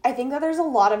 I think that there's a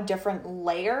lot of different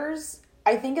layers.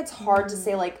 I think it's hard to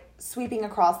say, like, sweeping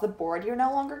across the board, you're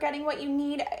no longer getting what you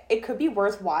need. It could be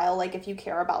worthwhile, like, if you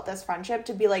care about this friendship,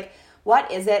 to be like,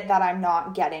 what is it that I'm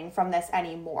not getting from this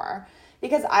anymore?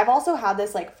 Because I've also had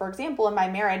this, like, for example, in my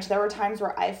marriage, there were times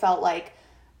where I felt like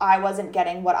I wasn't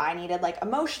getting what I needed, like,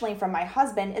 emotionally from my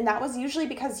husband, and that was usually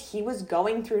because he was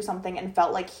going through something and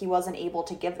felt like he wasn't able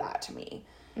to give that to me.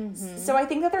 So I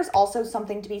think that there's also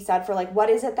something to be said for, like, what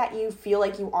is it that you feel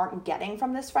like you aren't getting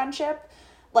from this friendship?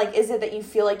 Like, is it that you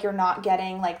feel like you're not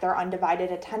getting, like, their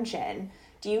undivided attention?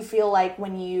 do you feel like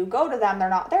when you go to them, they're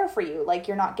not there for you? Like,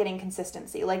 you're not getting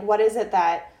consistency? Like, what is it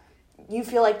that you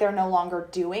feel like they're no longer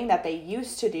doing that they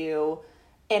used to do?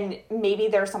 And maybe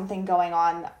there's something going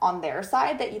on their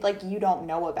side that you don't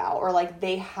know about, or like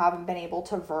they haven't been able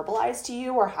to verbalize to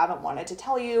you or haven't wanted to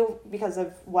tell you because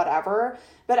of whatever.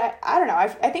 But I don't know. I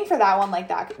think for that one, like,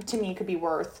 that to me could be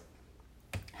worth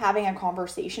having a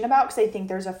conversation about, because I think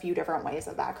there's a few different ways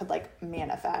that could like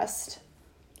manifest.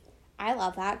 I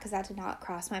love that, because that did not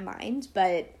cross my mind,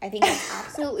 but I think it's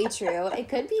absolutely true. It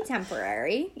could be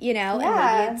temporary, and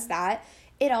maybe it's that.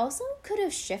 It also could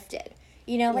have shifted,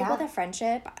 like with a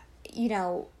friendship,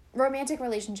 romantic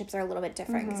relationships are a little bit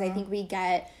different, because I think we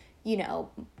get,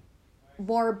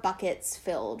 more buckets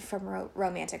filled from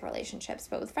romantic relationships.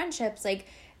 But with friendships, like,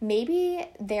 maybe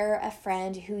they're a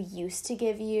friend who used to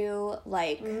give you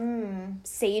like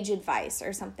sage advice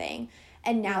or something,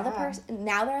 and now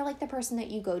now they're like the person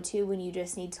that you go to when you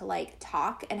just need to like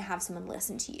talk and have someone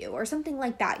listen to you or something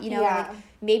like that, like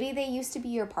maybe they used to be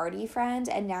your party friend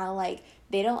and now like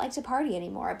they don't like to party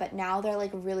anymore, but now they're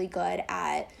like really good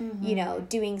at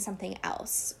doing something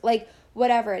else, like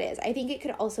whatever it is. I think it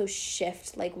could also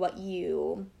shift like what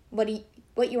you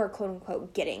are quote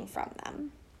unquote getting from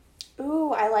them.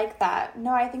 Ooh, I like that.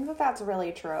 No, I think that's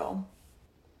really true.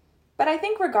 But I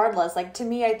think regardless, like, to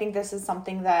me, I think this is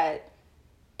something that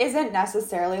isn't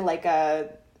necessarily like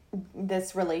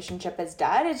this relationship is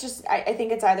dead. It's just, I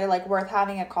think it's either like worth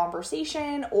having a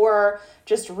conversation or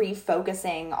just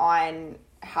refocusing on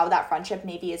how that friendship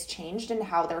maybe has changed and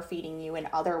how they're feeding you in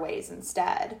other ways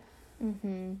instead.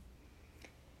 Mm-hmm.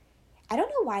 I don't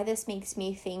know why this makes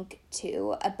me think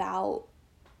too about,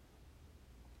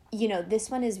 this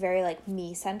one is very like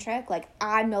me centric, like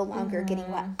I'm no longer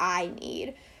getting what I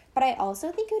need. But I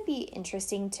also think it would be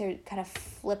interesting to kind of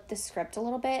flip the script a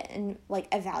little bit and like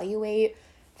evaluate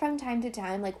from time to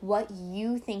time like what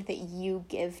you think that you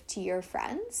give to your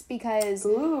friends, because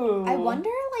I wonder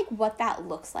like what that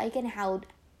looks like and how,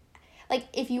 like,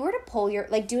 if you were to pull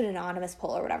do an anonymous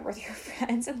poll or whatever with your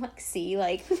friends and like see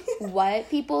like what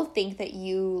people think that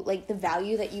you like, the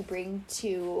value that you bring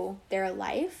to their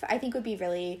life, I think would be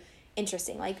really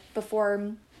interesting. Like,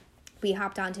 before we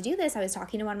hopped on to do this, I was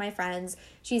talking to one of my friends.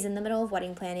 She's in the middle of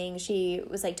wedding planning. She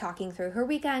was like talking through her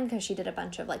weekend because she did a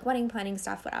bunch of like wedding planning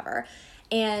stuff, whatever.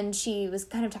 And she was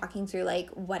kind of talking through like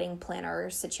wedding planner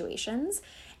situations.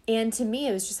 And to me,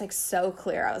 it was just like so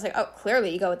clear. I was like, oh,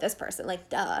 clearly you go with this person, like,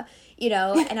 duh,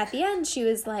 and at the end she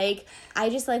was like,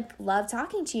 I just like love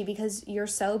talking to you because you're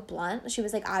so blunt. She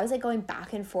was like, I was like going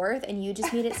back and forth and you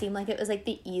just made it seem like it was like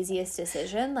the easiest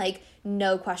decision, like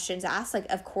no questions asked, like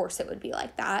of course it would be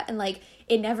like that. And like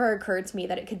it never occurred to me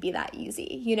that it could be that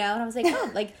easy, and I was like,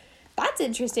 oh, like that's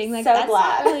interesting. Like, so that's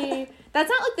glad. That's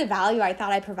not like the value I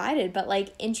thought I provided, but like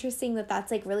interesting that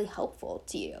that's like really helpful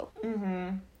to you.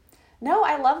 No,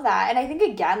 I love that. And I think,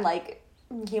 again, like,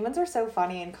 humans are so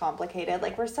funny and complicated.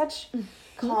 Like, we're such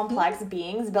complex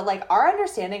beings, but like our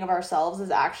understanding of ourselves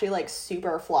is actually like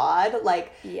super flawed.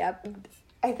 Like, yep.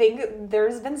 I think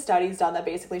there's been studies done that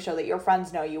basically show that your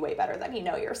friends know you way better than you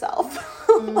know yourself.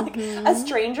 Like, a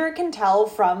stranger can tell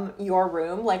from your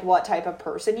room like what type of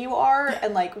person you are,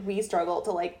 and like we struggle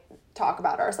to like talk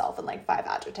about ourselves in like 5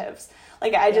 adjectives.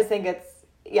 Like, I just think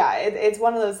it's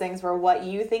one of those things where what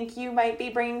you think you might be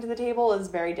bringing to the table is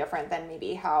very different than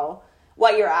maybe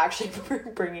what you're actually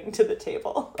bringing to the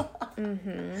table.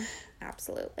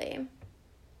 Absolutely.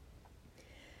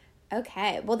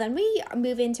 Okay, well then we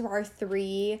move into our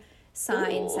 3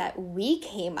 signs that we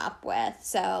came up with.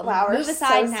 So move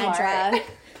aside, so Nedra.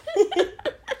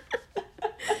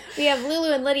 We have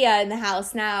Lulu and Lydia in the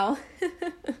house now.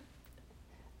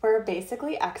 We're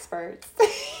basically experts.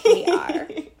 We are.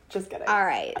 Just kidding. All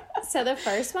right. So the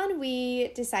first one we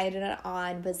decided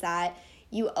on was that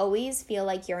you always feel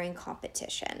like you're in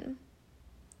competition,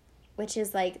 which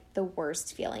is like the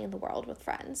worst feeling in the world with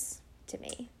friends to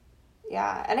me.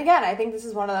 Yeah. And again, I think this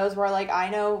is one of those where like I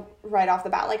know right off the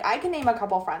bat, like I can name a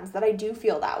couple friends that I do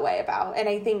feel that way about. And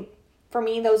I think for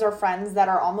me, those are friends that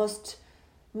are almost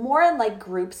more in like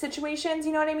group situations,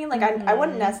 you know what I mean? Like I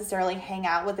wouldn't necessarily hang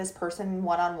out with this person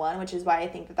one-on-one, which is why I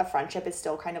think that the friendship is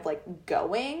still kind of like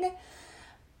going,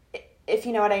 if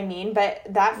you know what I mean. But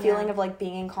that feeling of like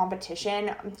being in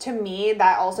competition, to me,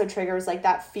 that also triggers like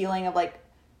that feeling of like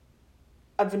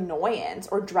of annoyance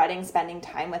or dreading spending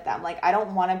time with them. Like, I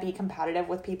don't want to be competitive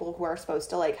with people who are supposed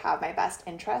to like have my best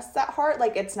interests at heart.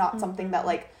 Like, it's not something that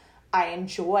like I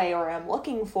enjoy or am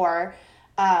looking for.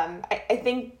 I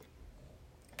think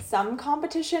some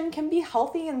competition can be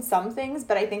healthy in some things,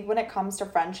 but I think when it comes to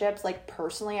friendships, like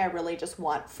personally, I really just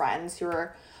want friends who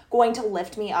are going to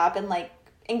lift me up and like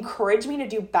encourage me to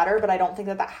do better, but I don't think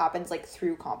that happens like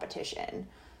through competition.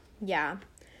 Yeah,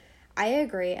 I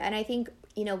agree. And I think,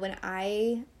 you know, when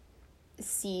I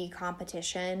see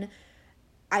competition,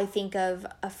 I think of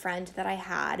a friend that I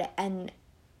had, and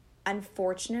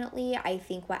unfortunately, I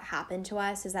think what happened to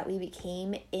us is that we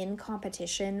became in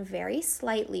competition very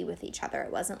slightly with each other.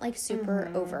 It wasn't like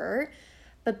super overt,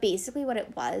 but basically what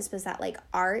it was that like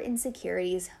our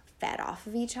insecurities fed off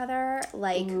of each other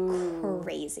like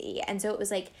crazy. And so it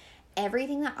was like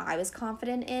everything that I was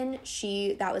confident in,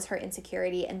 that was her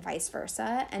insecurity, and vice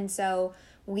versa. And so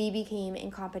we became in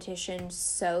competition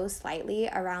so slightly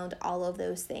around all of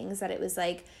those things that it was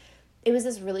like, it was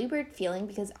this really weird feeling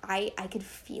because I could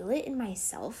feel it in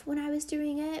myself when I was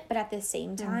doing it, but at the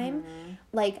same time,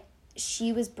 like,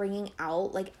 she was bringing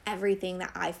out, like, everything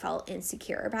that I felt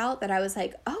insecure about, that I was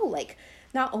like, oh, like,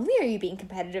 not only are you being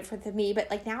competitive with me, but,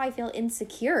 like, now I feel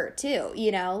insecure, too,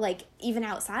 you know, like, even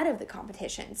outside of the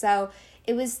competition. So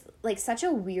it was, like, such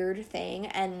a weird thing,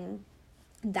 and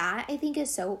that, I think,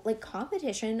 is so, like,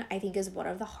 competition, I think, is one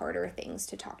of the harder things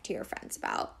to talk to your friends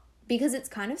about, because it's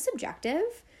kind of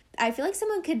subjective. I feel like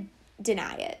someone could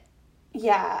deny it.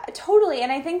 Yeah, totally.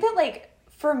 And I think that, like,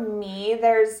 for me,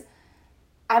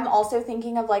 I'm also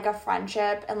thinking of, like, a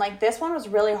friendship. And, like, this one was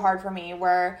really hard for me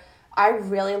where I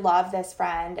really love this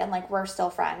friend. And, like, we're still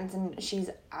friends. And she's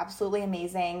absolutely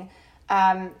amazing.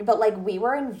 But, like, we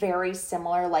were in very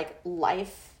similar, like,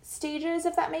 life stages,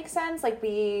 if that makes sense. Like,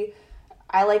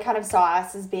 I, like, kind of saw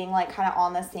us as being, like, kind of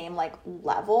on the same, like,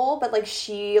 level. But, like,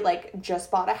 she, like, just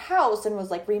bought a house and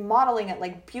was, like, remodeling it,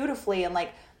 like, beautifully. And,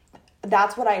 like,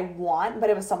 that's what I want. But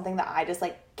it was something that I just,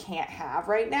 like, can't have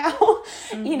right now,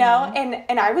 you know?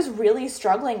 And I was really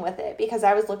struggling with it because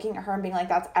I was looking at her and being like,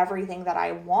 that's everything that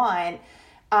I want.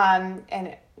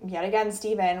 And yet again,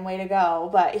 Steven, way to go.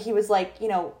 But he was like, you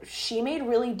know, she made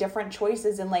really different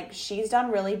choices and, like, she's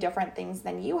done really different things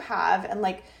than you have. And,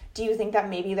 like, do you think that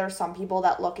maybe there's some people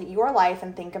that look at your life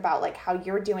and think about, like, how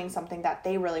you're doing something that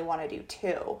they really want to do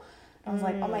too? I was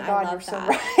like, oh my God, you're so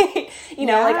right. You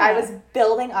know, like, I was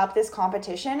building up this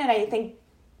competition, and I think,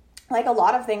 like, a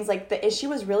lot of things, like, the issue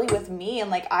was really with me, and,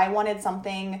 like, I wanted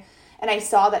something, and I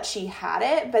saw that she had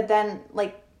it, but then,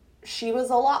 like, she was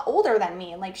a lot older than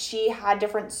me, and, like, she had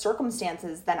different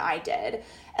circumstances than I did,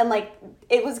 and, like,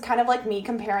 it was kind of like me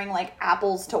comparing, like,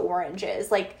 apples to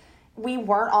oranges, like, we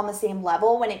weren't on the same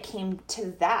level when it came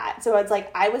to that. So it's like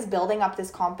I was building up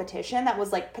this competition that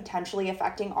was, like, potentially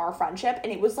affecting our friendship,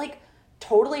 and it was, like,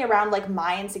 totally around, like,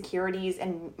 my insecurities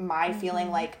and my feeling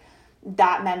like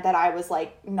that meant that I was,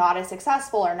 like, not as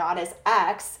successful or not as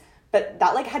X, but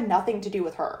that, like, had nothing to do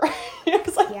with her. It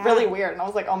was, like, really weird, and I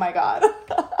was like, oh my God.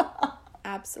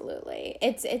 Absolutely.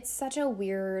 It's such a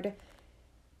weird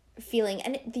feeling.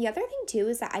 And the other thing too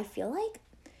is that I feel like,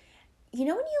 you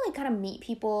know, when you, like, kind of meet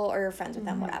people or you're friends with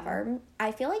them, whatever,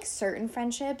 I feel like certain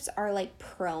friendships are, like,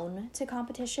 prone to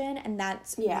competition, and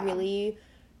that's really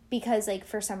because, like,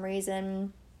 for some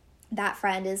reason that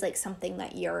friend is, like, something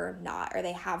that you're not, or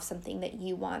they have something that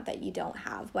you want that you don't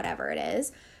have, whatever it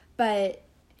is. But,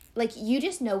 like, you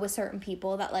just know with certain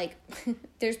people that, like,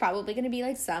 there's probably going to be,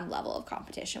 like, some level of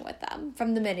competition with them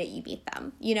from the minute you meet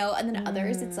them, you know? And then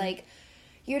others, it's, like,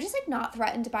 you're just, like, not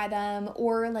threatened by them,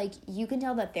 or, like, you can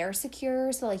tell that they're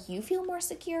secure, so, like, you feel more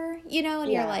secure, you know?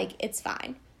 And you're, like, it's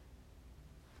fine.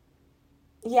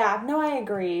 Yeah, no, I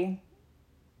agree.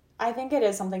 I think it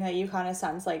is something that you kind of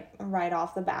sense, like, right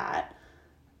off the bat.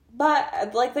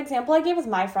 But, like, the example I gave with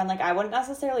my friend, like, I wouldn't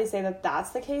necessarily say that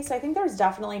that's the case. I think there's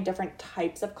definitely different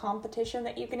types of competition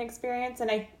that you can experience.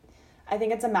 And I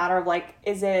think it's a matter of, like,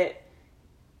 is it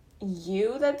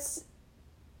you that's...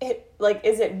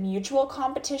 is it mutual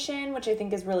competition, which I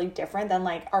think is really different than,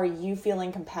 like, are you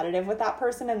feeling competitive with that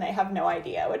person and they have no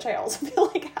idea, which I also feel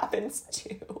like happens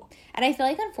too. And I feel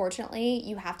like, unfortunately,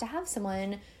 you have to have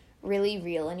someone really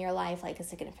real in your life, like a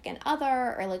significant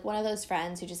other or, like, one of those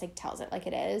friends who just, like, tells it like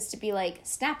it is, to be like,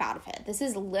 snap out of it. This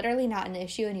is literally not an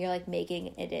issue, and you're, like, making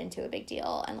it into a big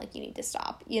deal, and, like, you need to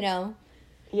stop, you know?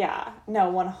 Yeah,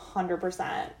 no,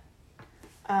 100%.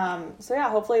 So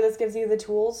yeah, hopefully this gives you the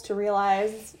tools to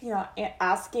realize, you know,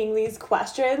 asking these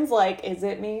questions, like, is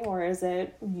it me or is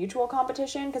it mutual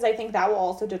competition? Because I think that will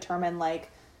also determine, like,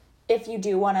 if you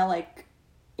do want to, like,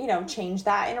 you know, change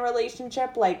that in a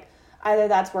relationship, like, either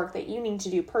that's work that you need to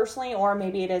do personally, or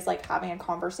maybe it is, like, having a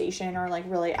conversation or, like,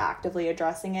 really actively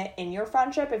addressing it in your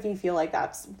friendship if you feel like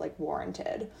that's, like,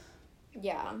 warranted.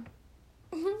 Yeah.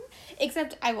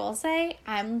 Except I will say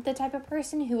I'm the type of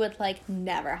person who would, like,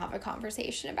 never have a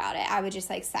conversation about it. I would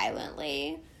just, like,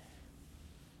 silently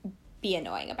be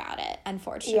annoying about it,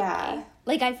 unfortunately. Yeah.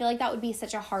 Like, I feel like that would be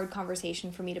such a hard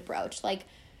conversation for me to broach. Like,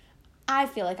 I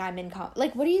feel like I'm in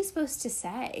like, what are you supposed to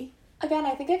say? Again,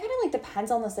 I think it kind of like depends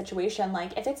on the situation.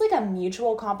 Like if it's like a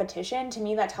mutual competition, to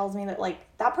me that tells me that like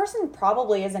that person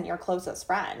probably isn't your closest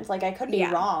friend. Like I could be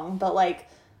wrong, but like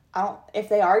I don't, if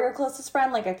they are your closest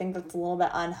friend, like I think that's a little bit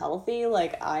unhealthy,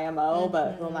 like IMO,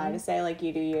 but who am I to say, like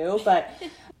you do you. But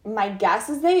my guess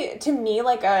is to me,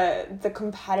 like the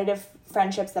competitive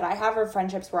friendships that I have are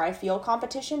friendships where I feel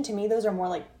competition. To me, those are more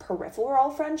like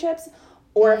peripheral friendships,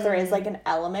 or if there is like an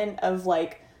element of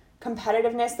like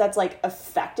competitiveness that's like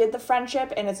affected the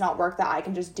friendship and it's not work that I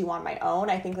can just do on my own.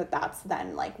 I think that that's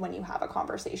then like when you have a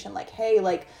conversation like, hey,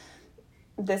 like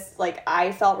this, like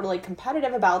I felt really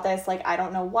competitive about this, like I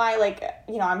don't know why, like,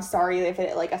 you know, I'm sorry if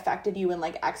it like affected you in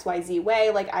like XYZ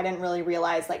way, like I didn't really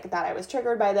realize like that I was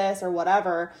triggered by this or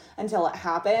whatever until it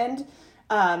happened.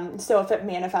 So if it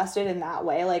manifested in that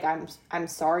way, like I'm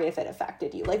sorry if it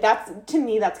affected you. Like that's, to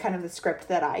me, that's kind of the script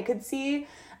that I could see,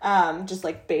 just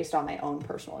like based on my own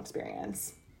personal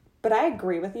experience. But I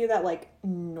agree with you that like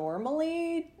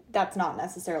normally that's not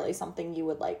necessarily something you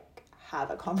would like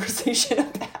have a conversation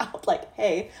about. Like,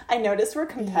 hey, I noticed we're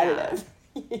competitive.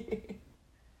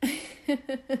 Yeah.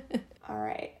 All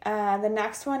right. The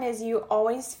next one is you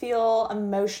always feel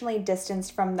emotionally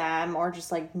distanced from them or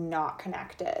just like not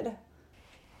connected.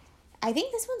 I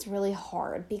think this one's really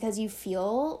hard because you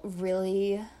feel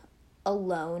really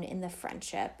alone in the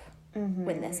friendship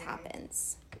when this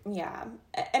happens. Yeah.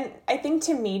 And I think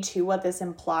to me too, what this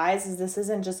implies is this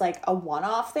isn't just like a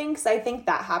one-off thing, because I think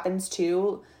that happens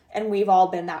too. And we've all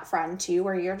been that friend too,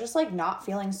 where you're just like not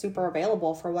feeling super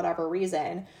available for whatever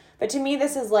reason. But to me,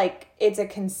 this is like, it's a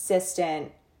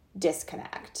consistent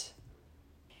disconnect.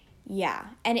 Yeah.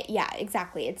 And yeah,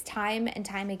 exactly. It's time and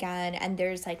time again. And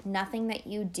there's like nothing that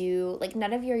you do, like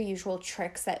none of your usual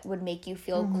tricks that would make you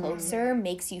feel closer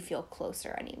makes you feel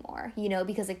closer anymore, you know,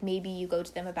 because like maybe you go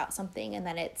to them about something and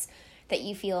then it's that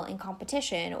you feel in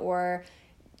competition or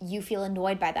you feel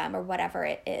annoyed by them or whatever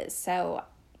it is. So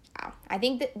I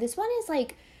think that this one is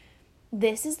like,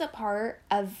 this is the part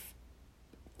of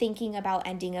thinking about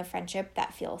ending a friendship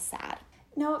that feels sad.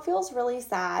 No, it feels really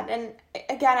sad. And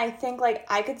again, I think like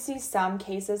I could see some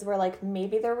cases where like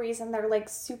maybe the reason they're like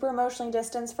super emotionally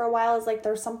distanced for a while is like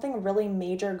there's something really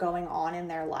major going on in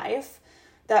their life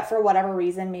that for whatever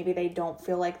reason maybe they don't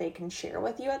feel like they can share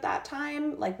with you at that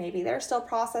time. Like maybe they're still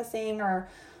processing or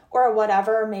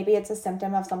whatever. Maybe it's a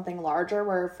symptom of something larger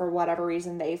where for whatever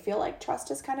reason they feel like trust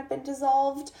has kind of been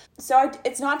dissolved. So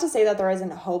it's not to say that there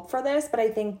isn't hope for this, but I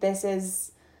think this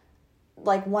is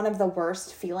like one of the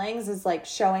worst feelings is like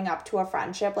showing up to a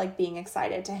friendship, like being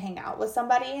excited to hang out with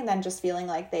somebody and then just feeling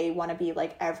like they want to be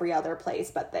like every other place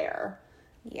but there.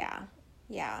 Yeah.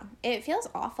 It feels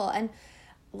awful. And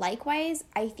likewise,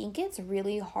 I think it's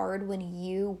really hard when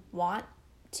you want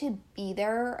to be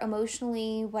there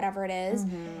emotionally, whatever it is,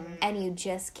 and you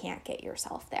just can't get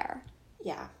yourself there.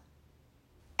 Yeah.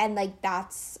 And like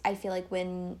I feel like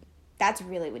that's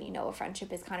really when you know a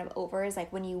friendship is kind of over, is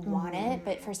like when you want it,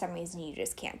 but for some reason you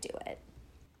just can't do it.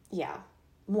 Yeah,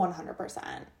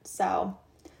 100%. So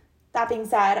that being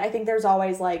said, I think there's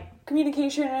always like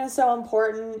communication is so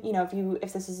important. You know,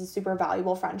 if this is a super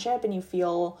valuable friendship and you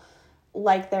feel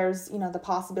like there's, you know, the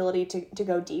possibility to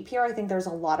go deep here, I think there's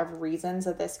a lot of reasons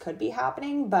that this could be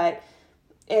happening, but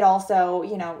it also,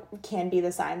 you know, can be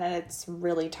the sign that it's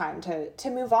really time to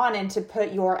move on and to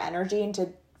put your energy into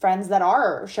friends that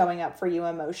are showing up for you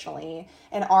emotionally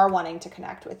and are wanting to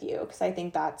connect with you. Because I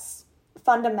think that's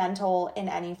fundamental in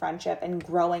any friendship and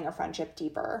growing a friendship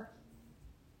deeper.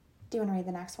 Do you want to read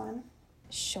the next one?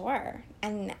 Sure.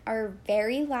 And our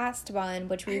very last one,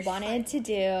 which we wanted to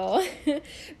do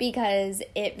because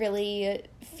it really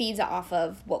feeds off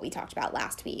of what we talked about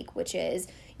last week, which is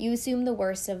you assume the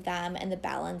worst of them and the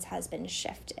balance has been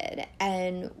shifted.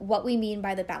 And what we mean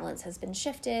by the balance has been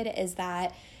shifted is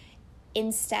that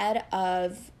instead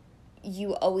of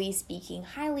you always speaking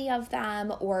highly of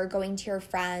them or going to your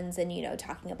friends and, you know,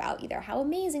 talking about either how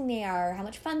amazing they are, how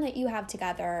much fun that you have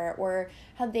together, or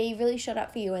how they really showed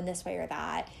up for you in this way or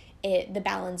that, the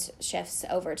balance shifts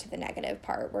over to the negative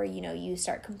part where, you know, you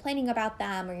start complaining about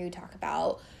them or you talk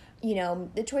about, you know,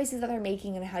 the choices that they're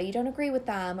making and how you don't agree with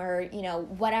them or, you know,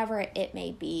 whatever it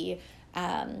may be.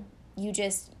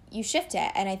 You shift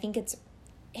it. And I think it's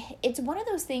one of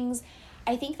those things.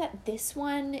 I think that this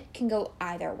one can go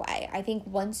either way. I think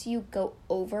once you go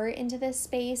over into this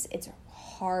space, it's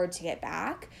hard to get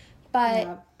back,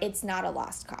 but it's not a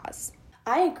lost cause.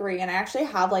 I agree. And I actually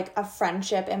have like a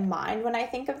friendship in mind when I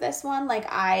think of this one. Like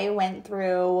I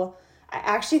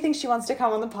actually think she wants to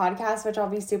come on the podcast, which I'll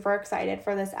be super excited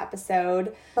for this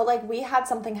episode. But like we had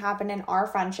something happen in our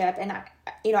friendship and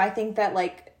I think that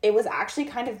like it was actually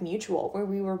kind of mutual, where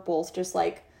we were both just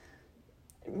like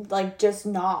just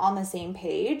not on the same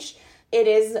page. It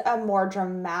is a more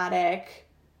dramatic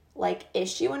like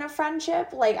issue in a friendship.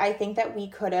 Like, I think that we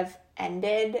could have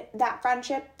ended that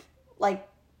friendship, like,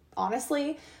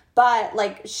 honestly, but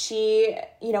like she,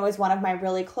 you know, is one of my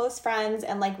really close friends,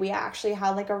 and like we actually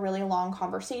had like a really long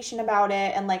conversation about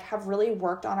it, and like have really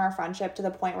worked on our friendship to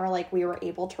the point where like we were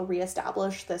able to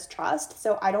reestablish this trust.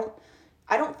 So I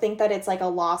don't think that it's like a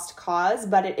lost cause,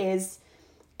 but it's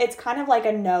kind of like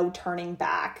a no turning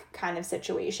back kind of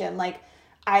situation. Like,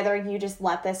 either you just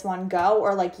let this one go,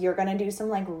 or like you're gonna do some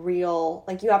like real,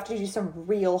 like you have to do some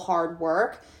real hard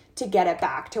work to get it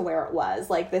back to where it was.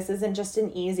 Like, this isn't just an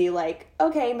easy, like,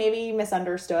 okay, maybe you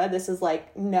misunderstood. This is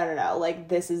like, no, like,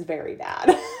 this is very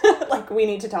bad. Like, we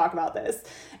need to talk about this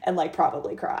and like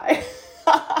probably cry.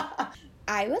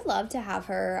 I would love to have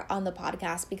her on the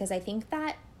podcast, because I think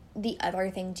that the other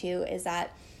thing too is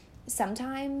that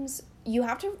sometimes you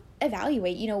have to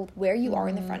evaluate, you know, where you are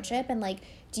in the friendship, and like,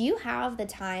 do you have the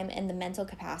time and the mental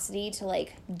capacity to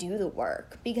like do the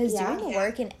work? Because doing the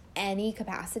work in any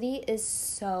capacity is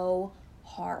so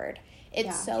hard.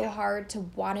 It's so hard to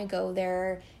want to go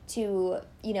there, to,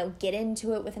 you know, get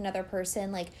into it with another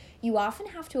person. Like, you often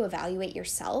have to evaluate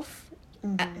yourself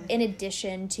in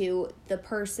addition to the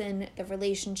person, the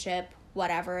relationship,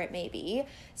 whatever it may be.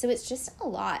 So it's just a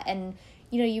lot. And,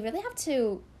 you know, you really have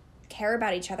to care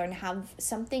about each other and have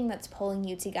something that's pulling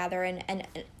you together, and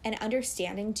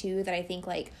understanding too that I think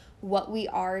like what we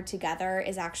are together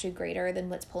is actually greater than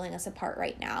what's pulling us apart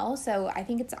right now. So I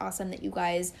think it's awesome that you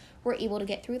guys were able to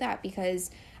get through that,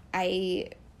 because I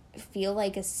feel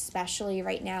like, especially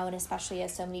right now, and especially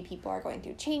as so many people are going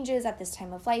through changes at this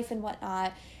time of life and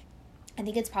whatnot, I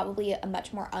think it's probably a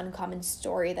much more uncommon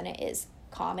story than it is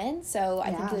common. So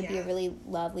I think it would be a really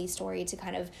lovely story to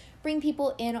kind of bring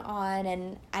people in on,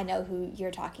 and I know who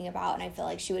you're talking about, and I feel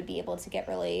like she would be able to get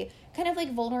really kind of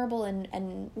like vulnerable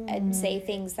and say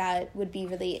things that would be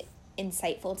really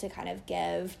insightful to kind of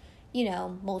give, you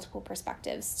know, multiple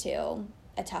perspectives to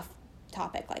a tough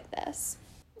topic like this.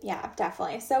 Yeah,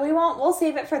 definitely. So we'll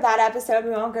save it for that episode.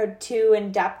 We won't go too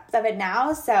in depth of it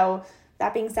now. So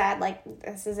that being said, like,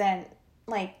 this isn't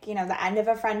like, you know, the end of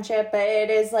a friendship, but it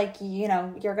is like, you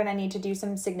know, you're going to need to do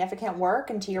some significant work.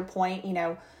 And to your point, you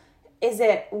know, is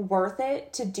it worth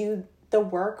it to do the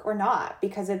work or not?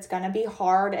 Because it's going to be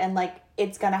hard, and like,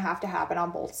 it's going to have to happen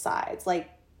on both sides. Like,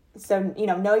 so, you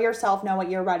know yourself, know what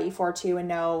you're ready for too, and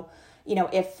know, you know,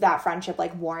 if that friendship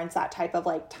like warrants that type of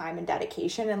like time and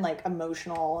dedication and like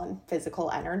emotional and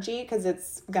physical energy, because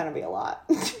it's going to be a lot.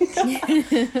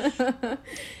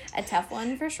 A tough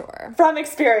one for sure. From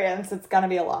experience, it's going to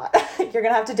be a lot. You're going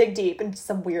to have to dig deep into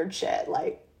some weird shit,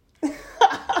 like.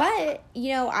 But,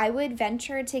 you know, I would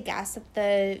venture to guess that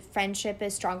the friendship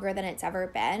is stronger than it's ever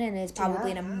been, and is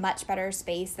probably in a much better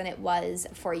space than it was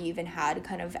before you even had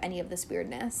kind of any of this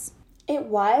weirdness. It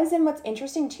was, and what's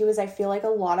interesting too is I feel like a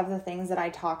lot of the things that I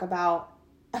talk about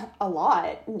a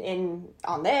lot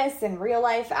on this in real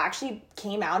life actually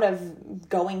came out of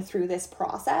going through this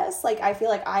process. Like, I feel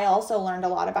like I also learned a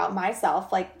lot about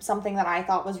myself, like something that I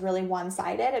thought was really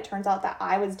one-sided. It turns out that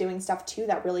I was doing stuff too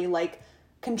that really like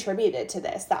contributed to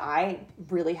this, that I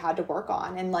really had to work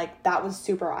on, and like that was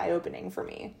super eye-opening for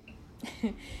me.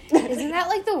 Isn't that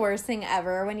like the worst thing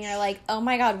ever, when you're like, oh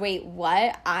my god, wait,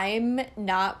 what? I'm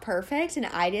not perfect, and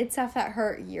I did stuff that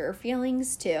hurt your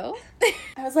feelings too?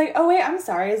 I was like, oh wait, I'm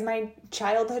sorry, is my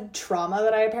childhood trauma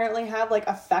that I apparently have like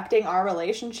affecting our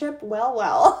relationship?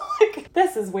 Well, like,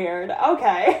 this is weird.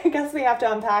 Okay, I guess we have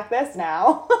to unpack this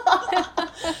now.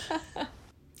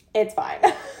 It's fine.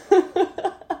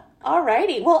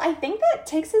 Alrighty, well, I think that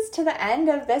takes us to the end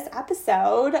of this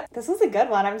episode. This was a good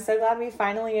one. I'm so glad we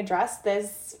finally addressed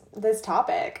this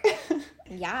topic.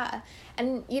 Yeah,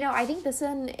 and you know, I think this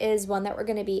one is one that we're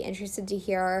going to be interested to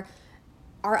hear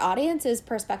our audience's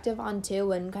perspective on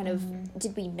too, and kind of,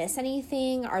 did we miss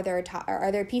anything? Are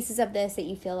there pieces of this that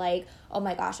you feel like, oh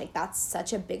my gosh, like that's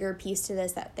such a bigger piece to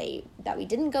this that we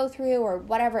didn't go through, or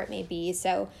whatever it may be.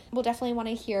 So we'll definitely want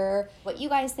to hear what you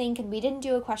guys think. And we didn't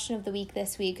do a question of the week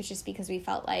this week just because we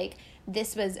felt like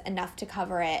this was enough to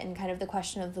cover it. And kind of the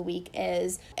question of the week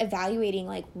is evaluating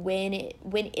like when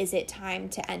is it time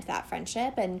to end that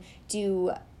friendship, and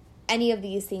do any of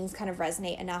these things kind of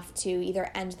resonate enough to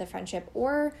either end the friendship,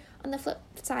 or on the flip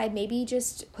side, maybe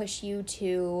just push you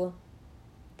to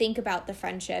think about the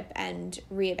friendship and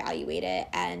reevaluate it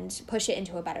and push it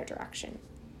into a better direction.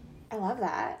 I love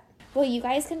that. Well, you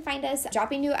guys can find us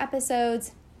dropping new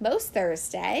episodes most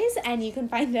Thursdays. And you can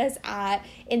find us at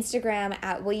Instagram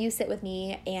at Will You Sit With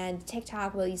Me and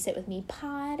TikTok Will You Sit With Me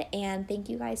Pod. And thank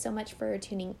you guys so much for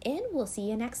tuning in. We'll see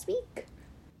you next week.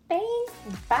 Thanks.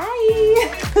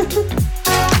 Bye.